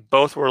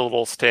both were a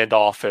little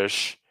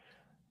standoffish,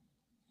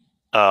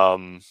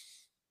 um,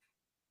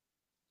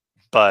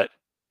 but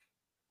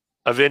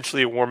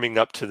eventually warming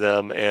up to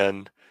them,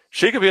 and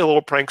she could be a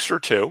little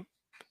prankster too.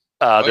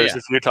 Oh There's yeah.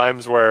 a few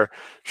times where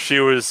she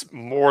was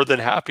more than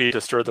happy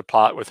to stir the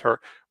pot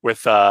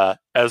with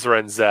Ezra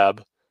and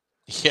Zeb,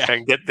 Yeah.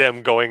 and get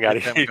them going at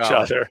Get them each going.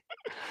 other.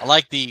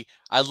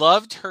 I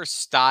loved her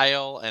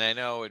style, and I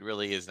know it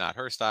really is not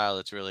her style.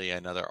 It's really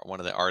another one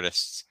of the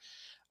artists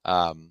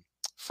um,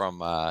 from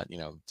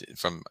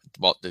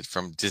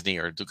from Disney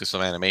or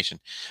Lucasfilm Animation.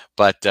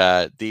 But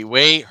the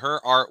way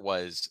her art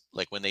was,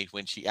 like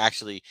when she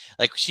actually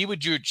like she would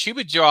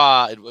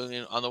draw.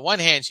 On the one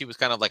hand, she was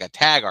kind of like a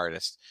tag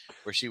artist,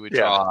 where she would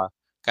Yeah, draw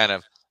kind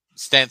of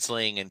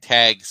stenciling and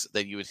tags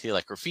that you would see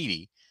like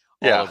graffiti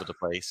all Yeah. over the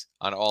place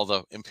on all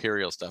the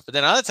Imperial stuff. But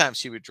then other times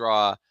she would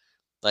draw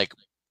like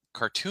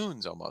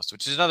cartoons almost,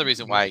 which is another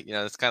reason why, you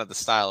know, that's kind of the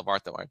style of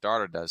art that my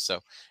daughter does. So,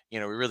 you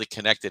know, we really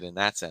connected in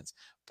that sense.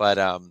 But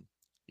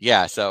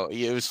yeah, so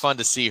it was fun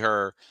to see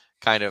her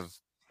kind of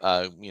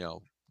you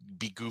know,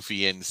 be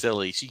goofy and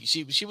silly.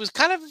 She was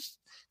kind of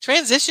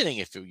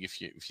transitioning if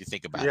you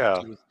think about it. Yeah.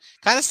 She was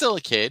kind of still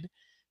a kid,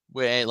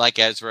 like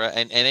Ezra,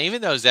 and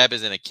even though Zeb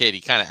isn't a kid,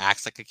 he kind of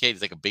acts like a kid.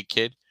 He's like a big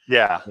kid,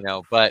 Yeah. you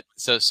know. But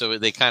so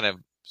they kind of,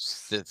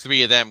 the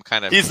three of them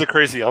kind of, He's the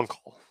crazy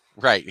uncle.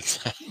 right.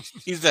 Exactly.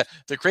 He's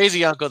the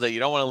crazy uncle that you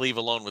don't want to leave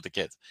alone with the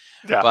kids.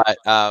 Yeah. But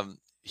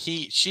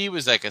she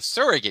was like a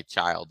surrogate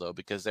child though,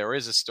 because there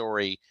is a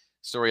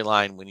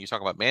storyline when you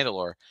talk about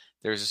Mandalore.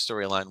 There's a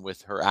storyline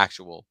with her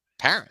actual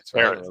parents,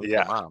 right? Or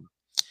Yeah. her mom.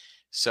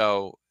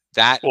 So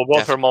that, Well,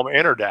 both her mom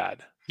and her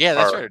dad. yeah,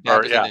 that's right. Her dad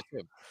was in yeah. it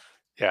too.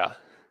 Yeah.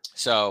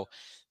 So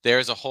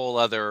there's a whole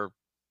other,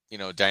 you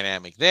know,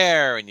 dynamic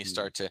there, and you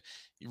start to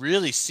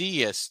really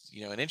see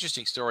you know, an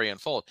interesting story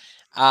unfold.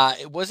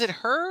 Was it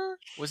her?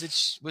 Was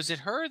it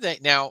her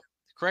that, now,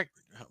 correct?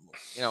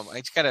 You know,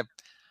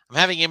 I'm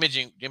having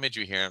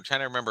imagery here. I'm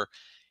trying to remember.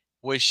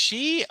 Was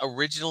she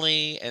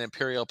originally an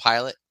Imperial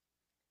pilot?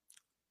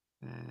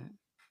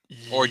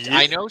 Or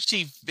I know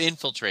she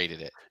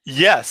infiltrated it.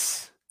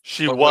 Yes,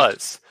 she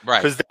was.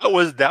 Right. Because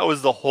that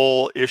was the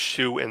whole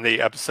issue in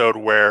the episode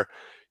where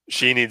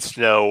she needs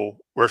to know,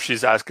 where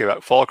she's asking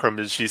about Fulcrum,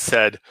 is she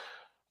said,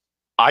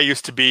 I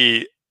used to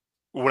be,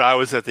 when I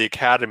was at the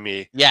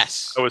academy,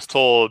 yes, I was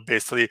told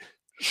basically,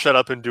 shut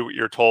up and do what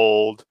you're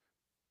told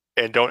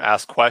and don't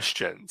ask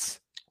questions.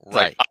 Right.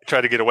 Like, I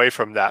try to get away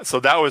from that. So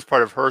that was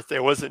part of her thing.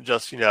 It wasn't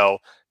just, you know,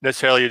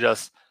 necessarily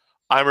just,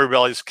 I'm a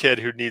rebellious kid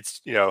who needs,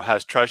 you know,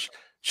 has trust.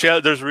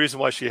 There's a reason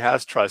why she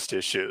has trust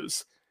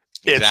issues.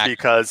 Exactly. It's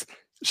because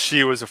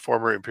she was a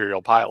former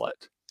Imperial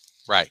pilot.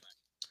 Right.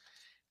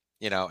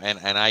 You know, and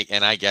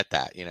I get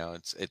that, you know,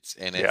 it's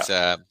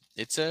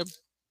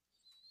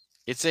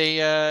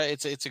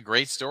a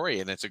great story,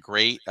 and it's a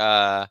great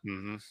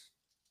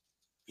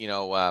you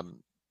know,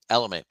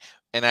 element.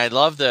 And I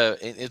love there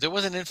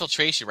was an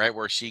infiltration, right,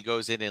 where she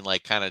goes in and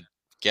like kind of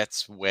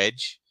gets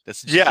Wedge.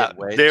 Doesn't she get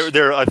Wedge?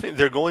 They're I think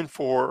they're going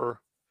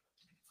for,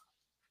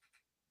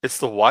 it's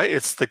the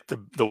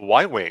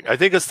Y-wing. I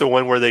think it's the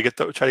one where they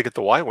try to get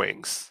the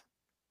Y-wings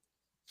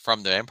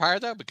from the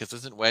Empire, though, because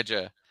wasn't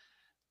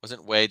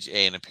Wedge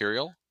an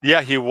Imperial?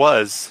 Yeah, he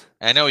was.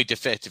 I know he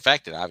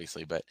defected,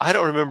 obviously, but I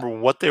don't remember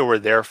what they were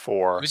there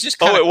for. It was just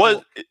kind of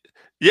was.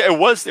 Yeah, it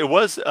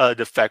was a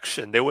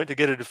defection. They went to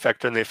get a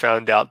defector, and they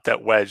found out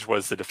that Wedge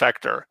was the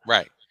defector.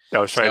 Right. That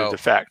was trying to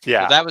defect.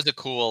 Yeah. So that was a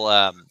cool,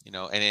 you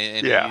know,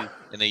 and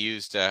they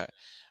used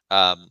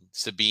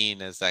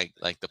Sabine as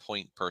like the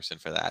point person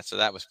for that. So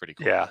that was pretty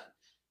cool. Yeah.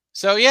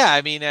 So yeah,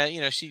 I mean,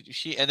 you know,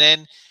 she, and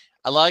then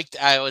I liked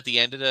at the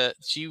end of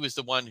she was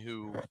the one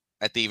who,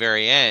 at the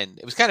very end,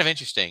 it was kind of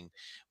interesting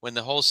when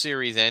the whole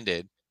series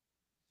ended.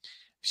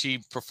 She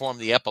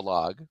performed the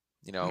epilogue,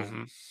 you know,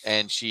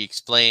 and she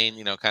explained,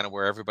 you know, kind of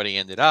where everybody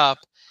ended up,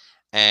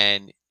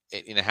 and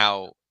you know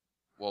how,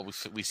 well,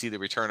 we see the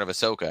return of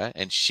Ahsoka,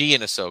 and she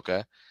and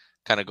Ahsoka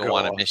kind of go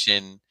on a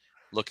mission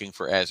looking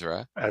for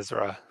Ezra.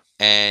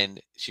 And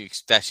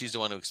she's the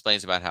one who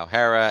explains about how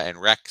Hera and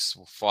Rex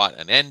fought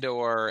an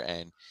Endor,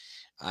 and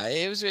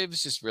it was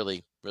just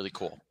really, really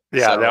cool.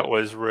 Yeah, so that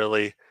was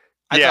really.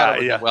 I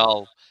thought it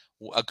was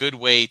a good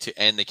way to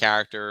end the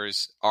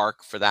character's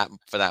arc for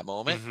that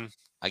moment.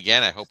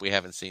 Again, I hope we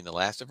haven't seen the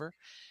last of her.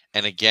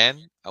 And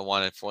again, I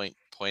want to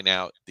point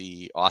out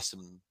the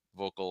awesome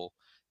vocal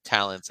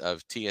talents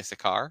of Tia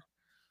Sakar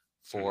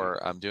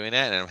for doing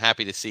that, and I'm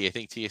happy to see. I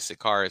think Tia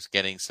Sakar is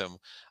getting some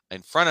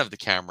in front of the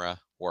camera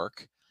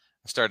work.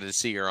 I started to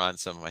see her on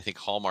some, I think,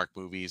 Hallmark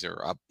movies,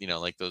 or you know,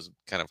 like those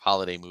kind of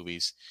holiday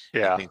movies,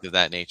 and things of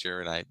that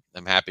nature. And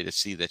I'm happy to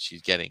see that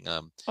she's getting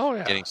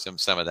getting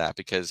some of that,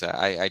 because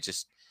I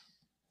just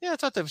I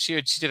thought that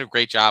she did a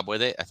great job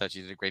with it. I thought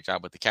she did a great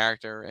job with the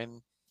character,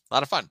 and a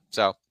lot of fun.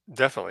 So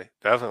definitely.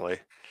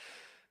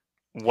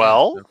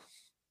 Well,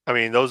 I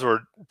mean, those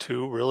were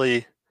two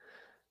really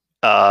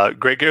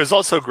great. It was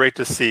also great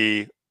to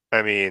see.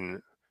 I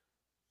mean,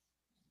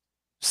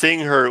 seeing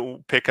her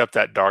pick up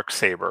that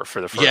Darksaber for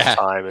the first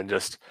time, and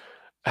just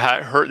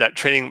her that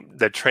training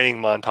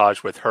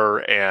montage with her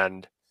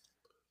and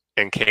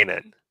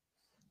Kanan.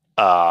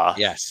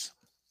 Yes,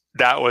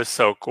 that was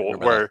so cool.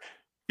 Where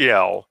you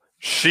know,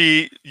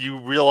 you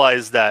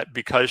realize that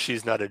because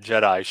she's not a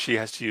Jedi, she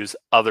has to use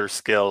other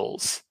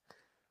skills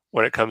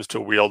when it comes to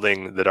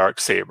wielding the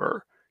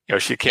Darksaber. You know,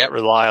 she can't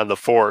rely on the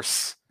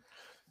Force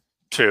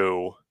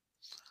to.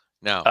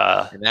 No,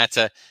 and that's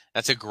a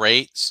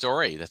great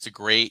story. That's a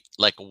great,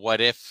 like, what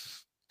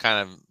if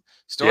kind of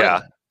story.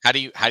 Yeah. How do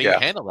you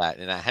handle that?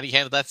 And how do you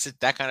handle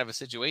that kind of a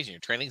situation? You're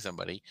training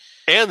somebody,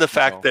 and the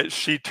fact that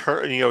she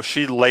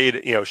laid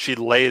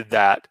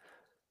that.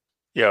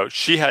 You know,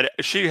 she had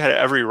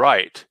every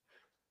right.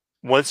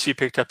 Once she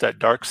picked up that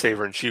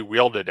Darksaber and she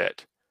wielded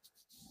it,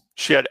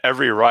 she had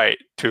every right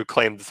to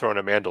claim the throne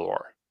of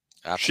Mandalore.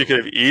 Absolutely. She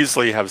could have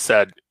easily have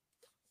said,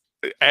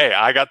 "Hey,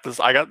 I got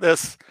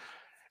this,"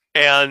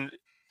 and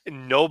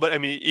nobody. I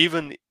mean,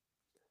 even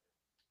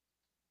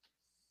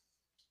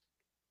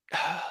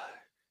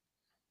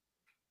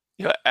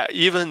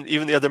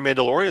even the other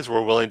Mandalorians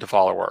were willing to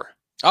follow her.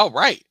 Oh,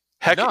 right.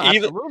 Heck, No,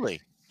 absolutely.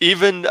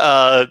 even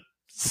not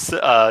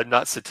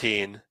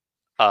Satine,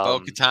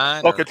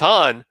 Bo-Katan.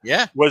 Bo-Katan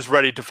Yeah. was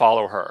ready to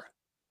follow her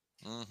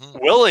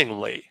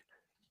willingly,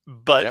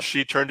 but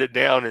she turned it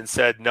down and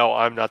said, "No,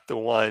 I'm not the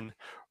one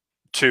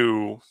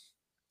to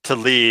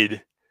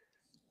lead.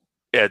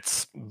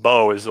 It's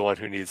Bo is the one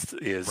who needs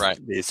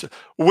to,"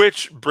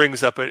 which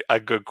brings up a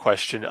good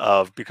question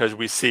of, because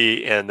we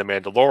see in The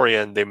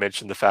Mandalorian, they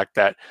mention the fact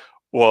that,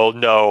 well,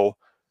 no,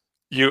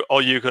 you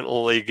can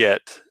only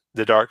get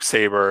the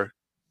Darksaber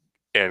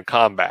in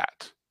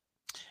combat.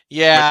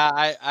 Yeah,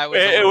 I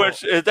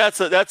was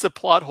that's a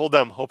plot hole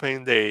that I'm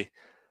hoping they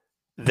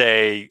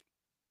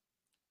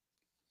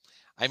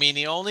I mean,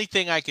 the only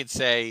thing I could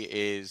say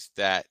is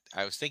that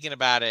I was thinking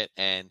about it,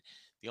 and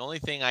the only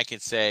thing I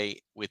could say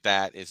with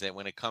that is that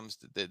when it comes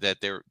to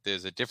that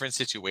there's a different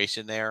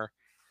situation there.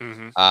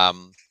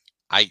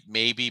 I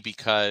maybe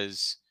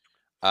because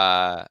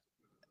the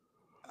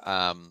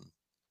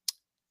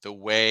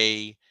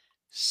way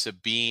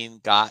Sabine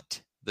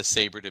got the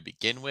saber to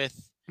begin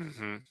with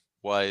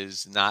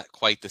was not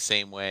quite the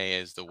same way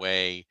as the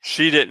way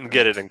she didn't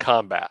get it in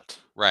combat.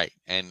 Right,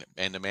 and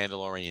the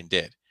Mandalorian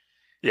did.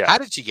 Yeah. How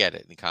did she get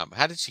it in combat?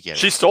 How did she get it?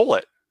 She stole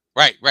it.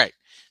 Right.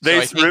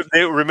 They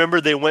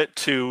remember they went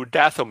to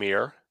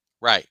Dathomir.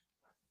 Right.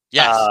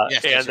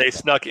 Yes. And they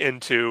snuck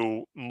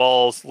into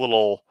Maul's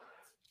little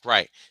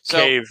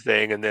cave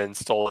thing and then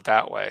stole it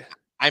that way.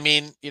 I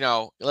mean,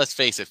 let's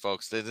face it,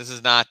 folks. This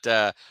is not.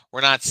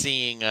 We're not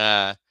seeing.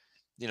 They're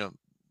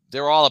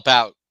all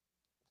about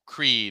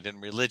creed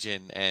and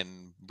religion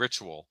and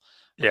ritual.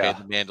 Okay,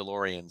 the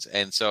Mandalorians,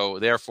 and so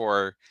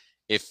therefore,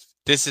 if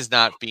this is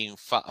not being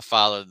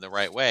followed in the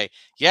right way,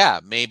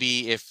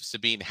 maybe if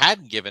Sabine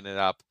hadn't given it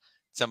up,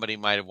 somebody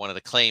might have wanted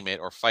to claim it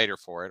or fight her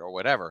for it or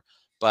whatever.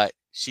 But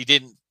she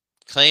didn't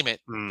claim it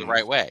the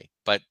right way.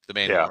 But the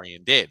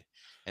Mandalorian did,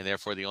 and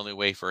therefore the only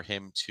way for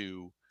him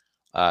to,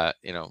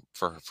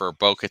 for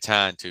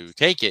Bo-Katan to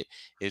take it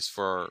is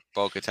for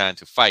Bo-Katan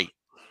to fight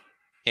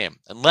him,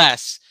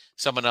 unless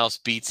someone else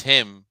beats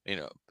him.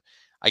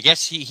 I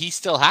guess he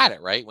still had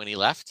it, right, when he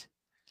left.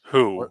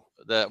 Who?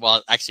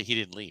 Well, actually, he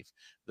didn't leave.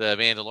 The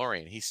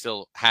Mandalorian, he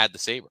still had the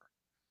saber.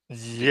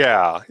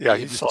 Yeah, he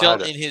was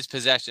still in his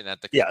possession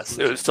at the conclusion. Yes,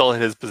 it was still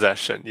in his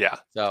possession. Yeah.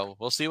 So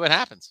we'll see what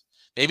happens.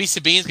 Maybe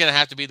Sabine's going to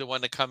have to be the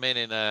one to come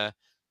in and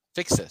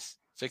fix this.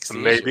 Fix the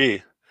maybe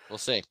issue. We'll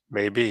see.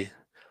 Maybe.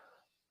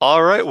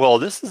 All right. Well,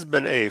 this has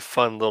been a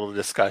fun little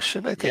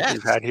discussion I think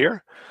we've had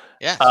here.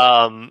 Yeah.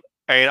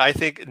 And I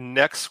think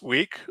next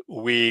week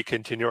we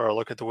continue our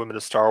look at the women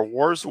of Star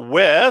Wars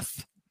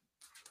with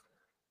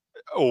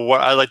what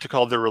I like to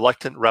call the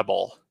Reluctant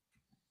Rebel.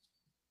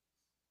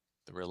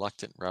 The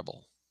Reluctant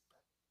Rebel.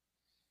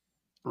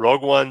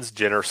 Rogue One's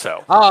Jyn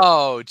Erso.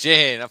 Oh,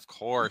 Jyn, of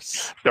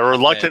course. The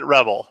Reluctant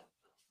Rebel.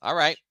 All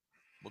right.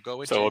 We'll go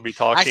with So Jyn. we'll be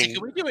talking. Actually,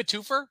 can we do a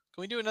twofer?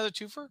 Can we do another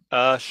twofer?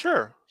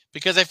 Sure.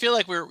 Because I feel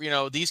like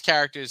we're, these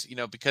characters,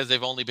 because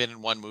they've only been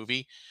in one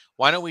movie,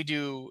 why don't we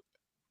do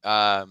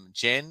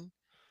Jyn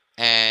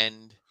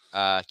and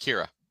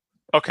Kira?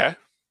 Okay.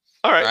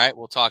 All right.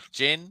 We'll talk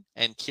Jyn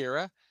and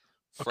Kira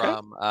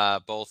from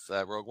both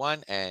Rogue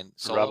One and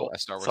Solo, a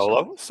Star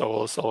Wars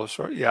Solo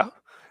story. Yeah.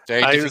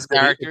 Very different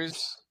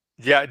characters.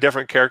 Yeah,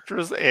 different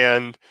characters,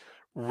 and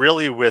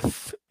really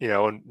with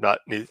not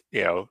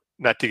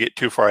to get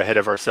too far ahead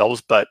of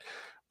ourselves, but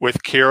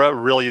with Kira,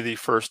 really the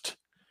first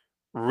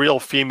real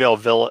female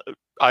villain.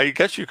 I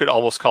guess you could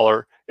almost call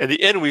her. In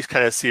the end, we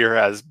kind of see her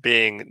as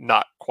being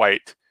not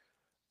quite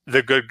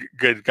the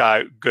good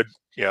guy,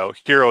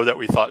 hero that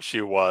we thought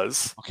she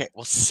was. Okay,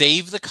 well,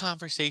 save the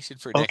conversation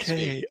for next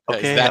week.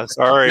 Okay, I'm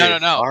sorry.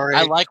 No. Right.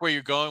 I like where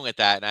you're going with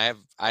that, and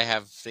I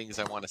have things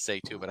I want to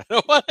say too, but I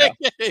don't want to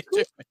get into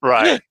it.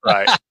 Right.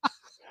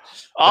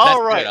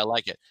 All right. Good. I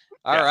like it.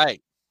 All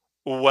right.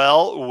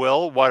 Well,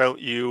 Will, why don't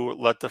you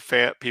let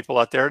the people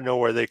out there know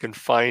where they can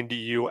find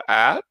you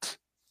at?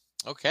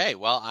 Okay,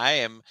 well, I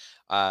am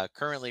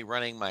currently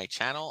running my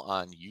channel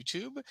on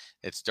YouTube.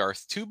 It's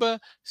Darth Tuba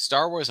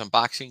Star Wars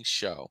Unboxing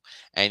Show,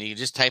 and you can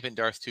just type in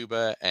Darth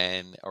Tuba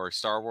or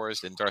Star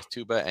Wars and Darth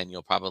Tuba, and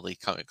you'll probably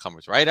it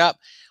comes right up.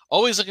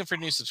 Always looking for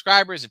new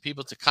subscribers and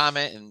people to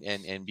comment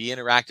and be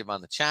interactive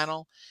on the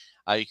channel.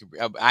 You can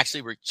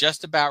actually, we're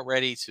just about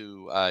ready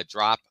to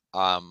drop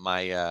I'm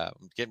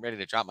getting ready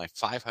to drop my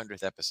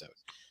 500th episode.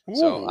 Ooh.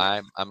 So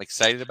I'm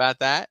excited about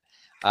that.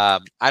 I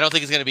don't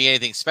think it's going to be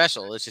anything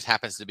special. It just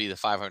happens to be the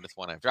 500th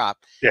one I've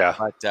dropped. Yeah.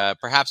 But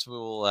perhaps we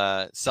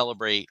will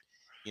celebrate,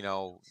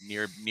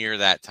 near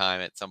that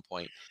time at some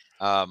point.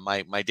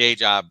 My day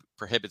job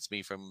prohibits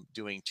me from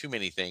doing too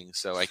many things,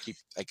 so I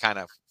kind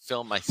of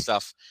film my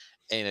stuff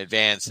in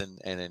advance and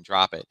then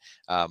drop it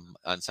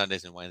on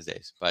Sundays and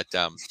Wednesdays. But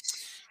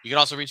you can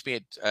also reach me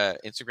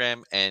at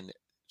Instagram and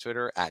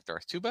Twitter at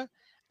DarthTuba,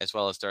 as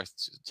well as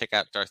check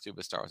out Darth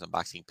Tuba Star Wars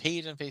Unboxing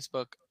page on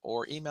Facebook,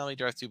 or email me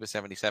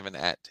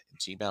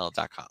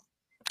darthtuba77@gmail.com.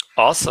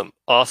 Awesome.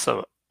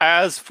 Awesome.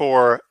 As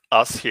for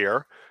us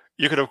here,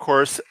 you can, of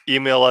course,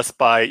 email us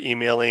by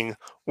emailing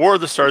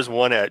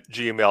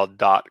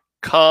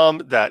warofthestars1@gmail.com.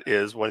 That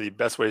is one of the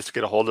best ways to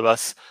get a hold of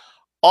us.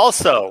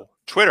 Also,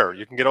 Twitter.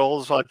 You can get a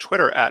hold of us on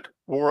Twitter at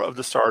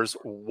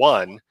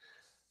warofthestars1.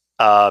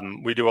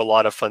 We do a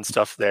lot of fun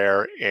stuff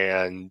there,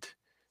 and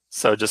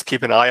so just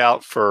keep an eye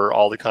out for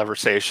all the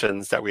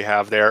conversations that we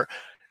have there.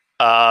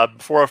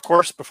 Before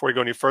we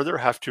go any further,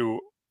 I have to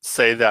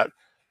say that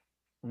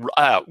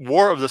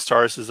War of the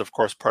Stars is, of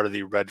course, part of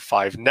the Red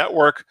 5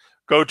 Network.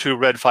 Go to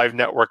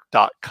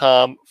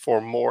red5network.com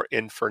for more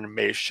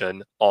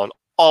information on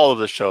all of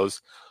the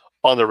shows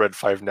on the Red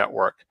 5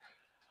 Network.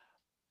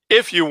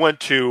 If you want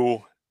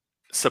to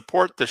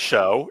support the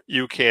show,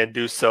 you can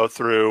do so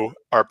through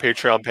our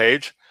Patreon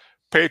page,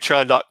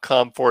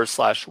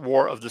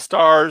 patreon.com/War of the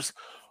Stars.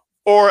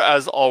 Or,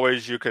 as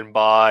always, you can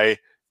buy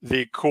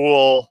the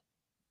cool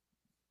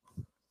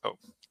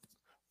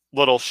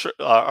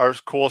our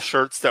cool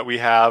shirts that we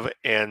have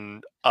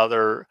and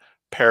other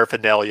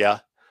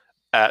paraphernalia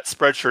at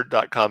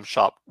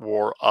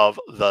spreadshirt.com/War of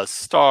the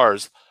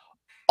Stars.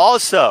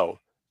 Also,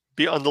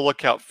 be on the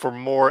lookout for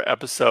more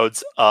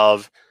episodes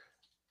of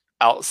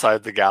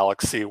Outside the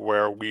Galaxy,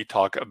 where we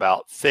talk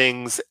about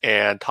things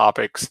and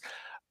topics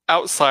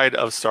outside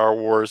of Star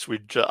Wars.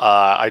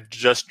 I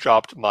just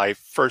dropped my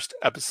first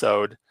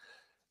episode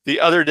the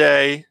other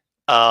day,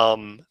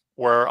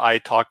 where I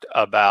talked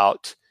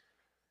about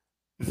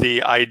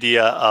the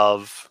idea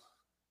of,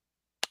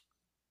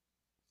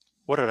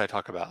 what did I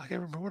talk about? I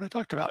can't remember what I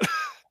talked about.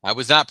 I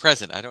was not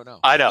present. I don't know.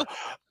 I know.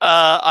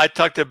 I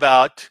talked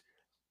about,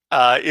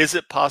 is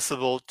it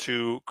possible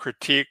to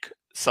critique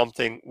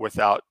something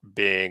without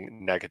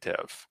being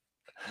negative?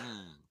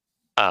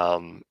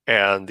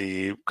 And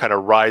the kind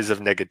of rise of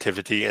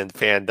negativity in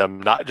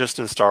fandom, not just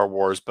in Star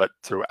Wars, but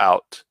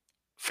throughout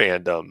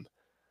fandom.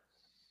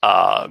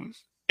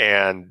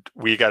 And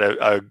we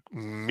got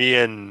me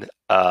and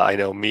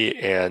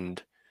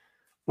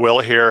Will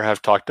here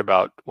have talked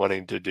about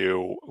wanting to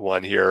do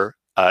one here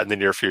in the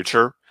near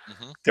future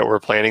that we're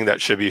planning.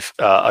 That should be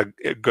a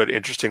good,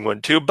 interesting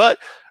one too. But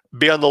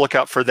be on the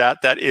lookout for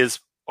that. That is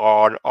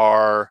on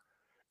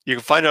you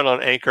can find it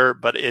on Anchor,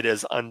 but it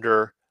is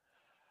under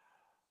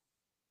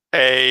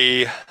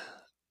a,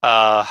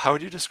 how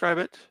would you describe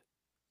it?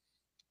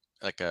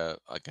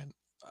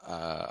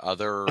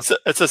 Other.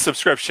 It's a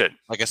subscription.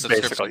 Like a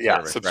subscription. Basically, yeah,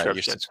 service, subscription. Right?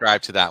 You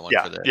subscribe to that one.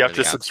 Yeah, you have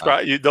to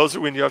subscribe. Those are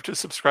when you have to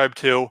subscribe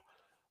to.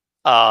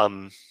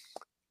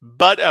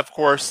 But of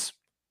course,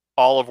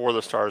 all of War of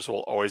the Stars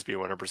will always be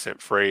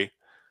 100% free.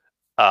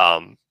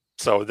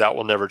 So that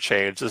will never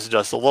change. This is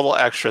just a little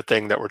extra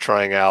thing that we're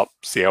trying out,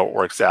 see how it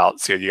works out,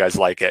 see how you guys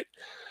like it.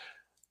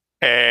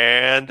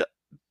 And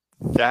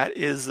that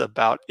is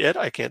about it.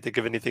 I can't think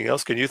of anything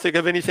else. Can you think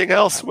of anything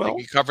else? Well,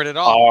 you covered it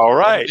all. All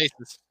right.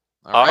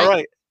 All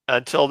right.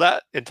 Until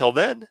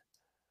then,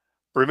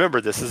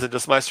 remember, this isn't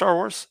just my Star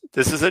Wars.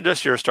 This isn't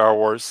just your Star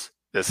Wars.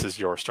 This is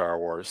your Star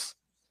Wars.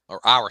 Or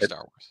our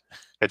Star Wars.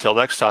 Until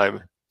next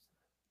time,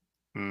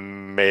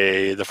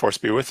 may the Force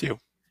be with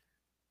you.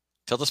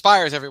 Till the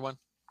spires, everyone.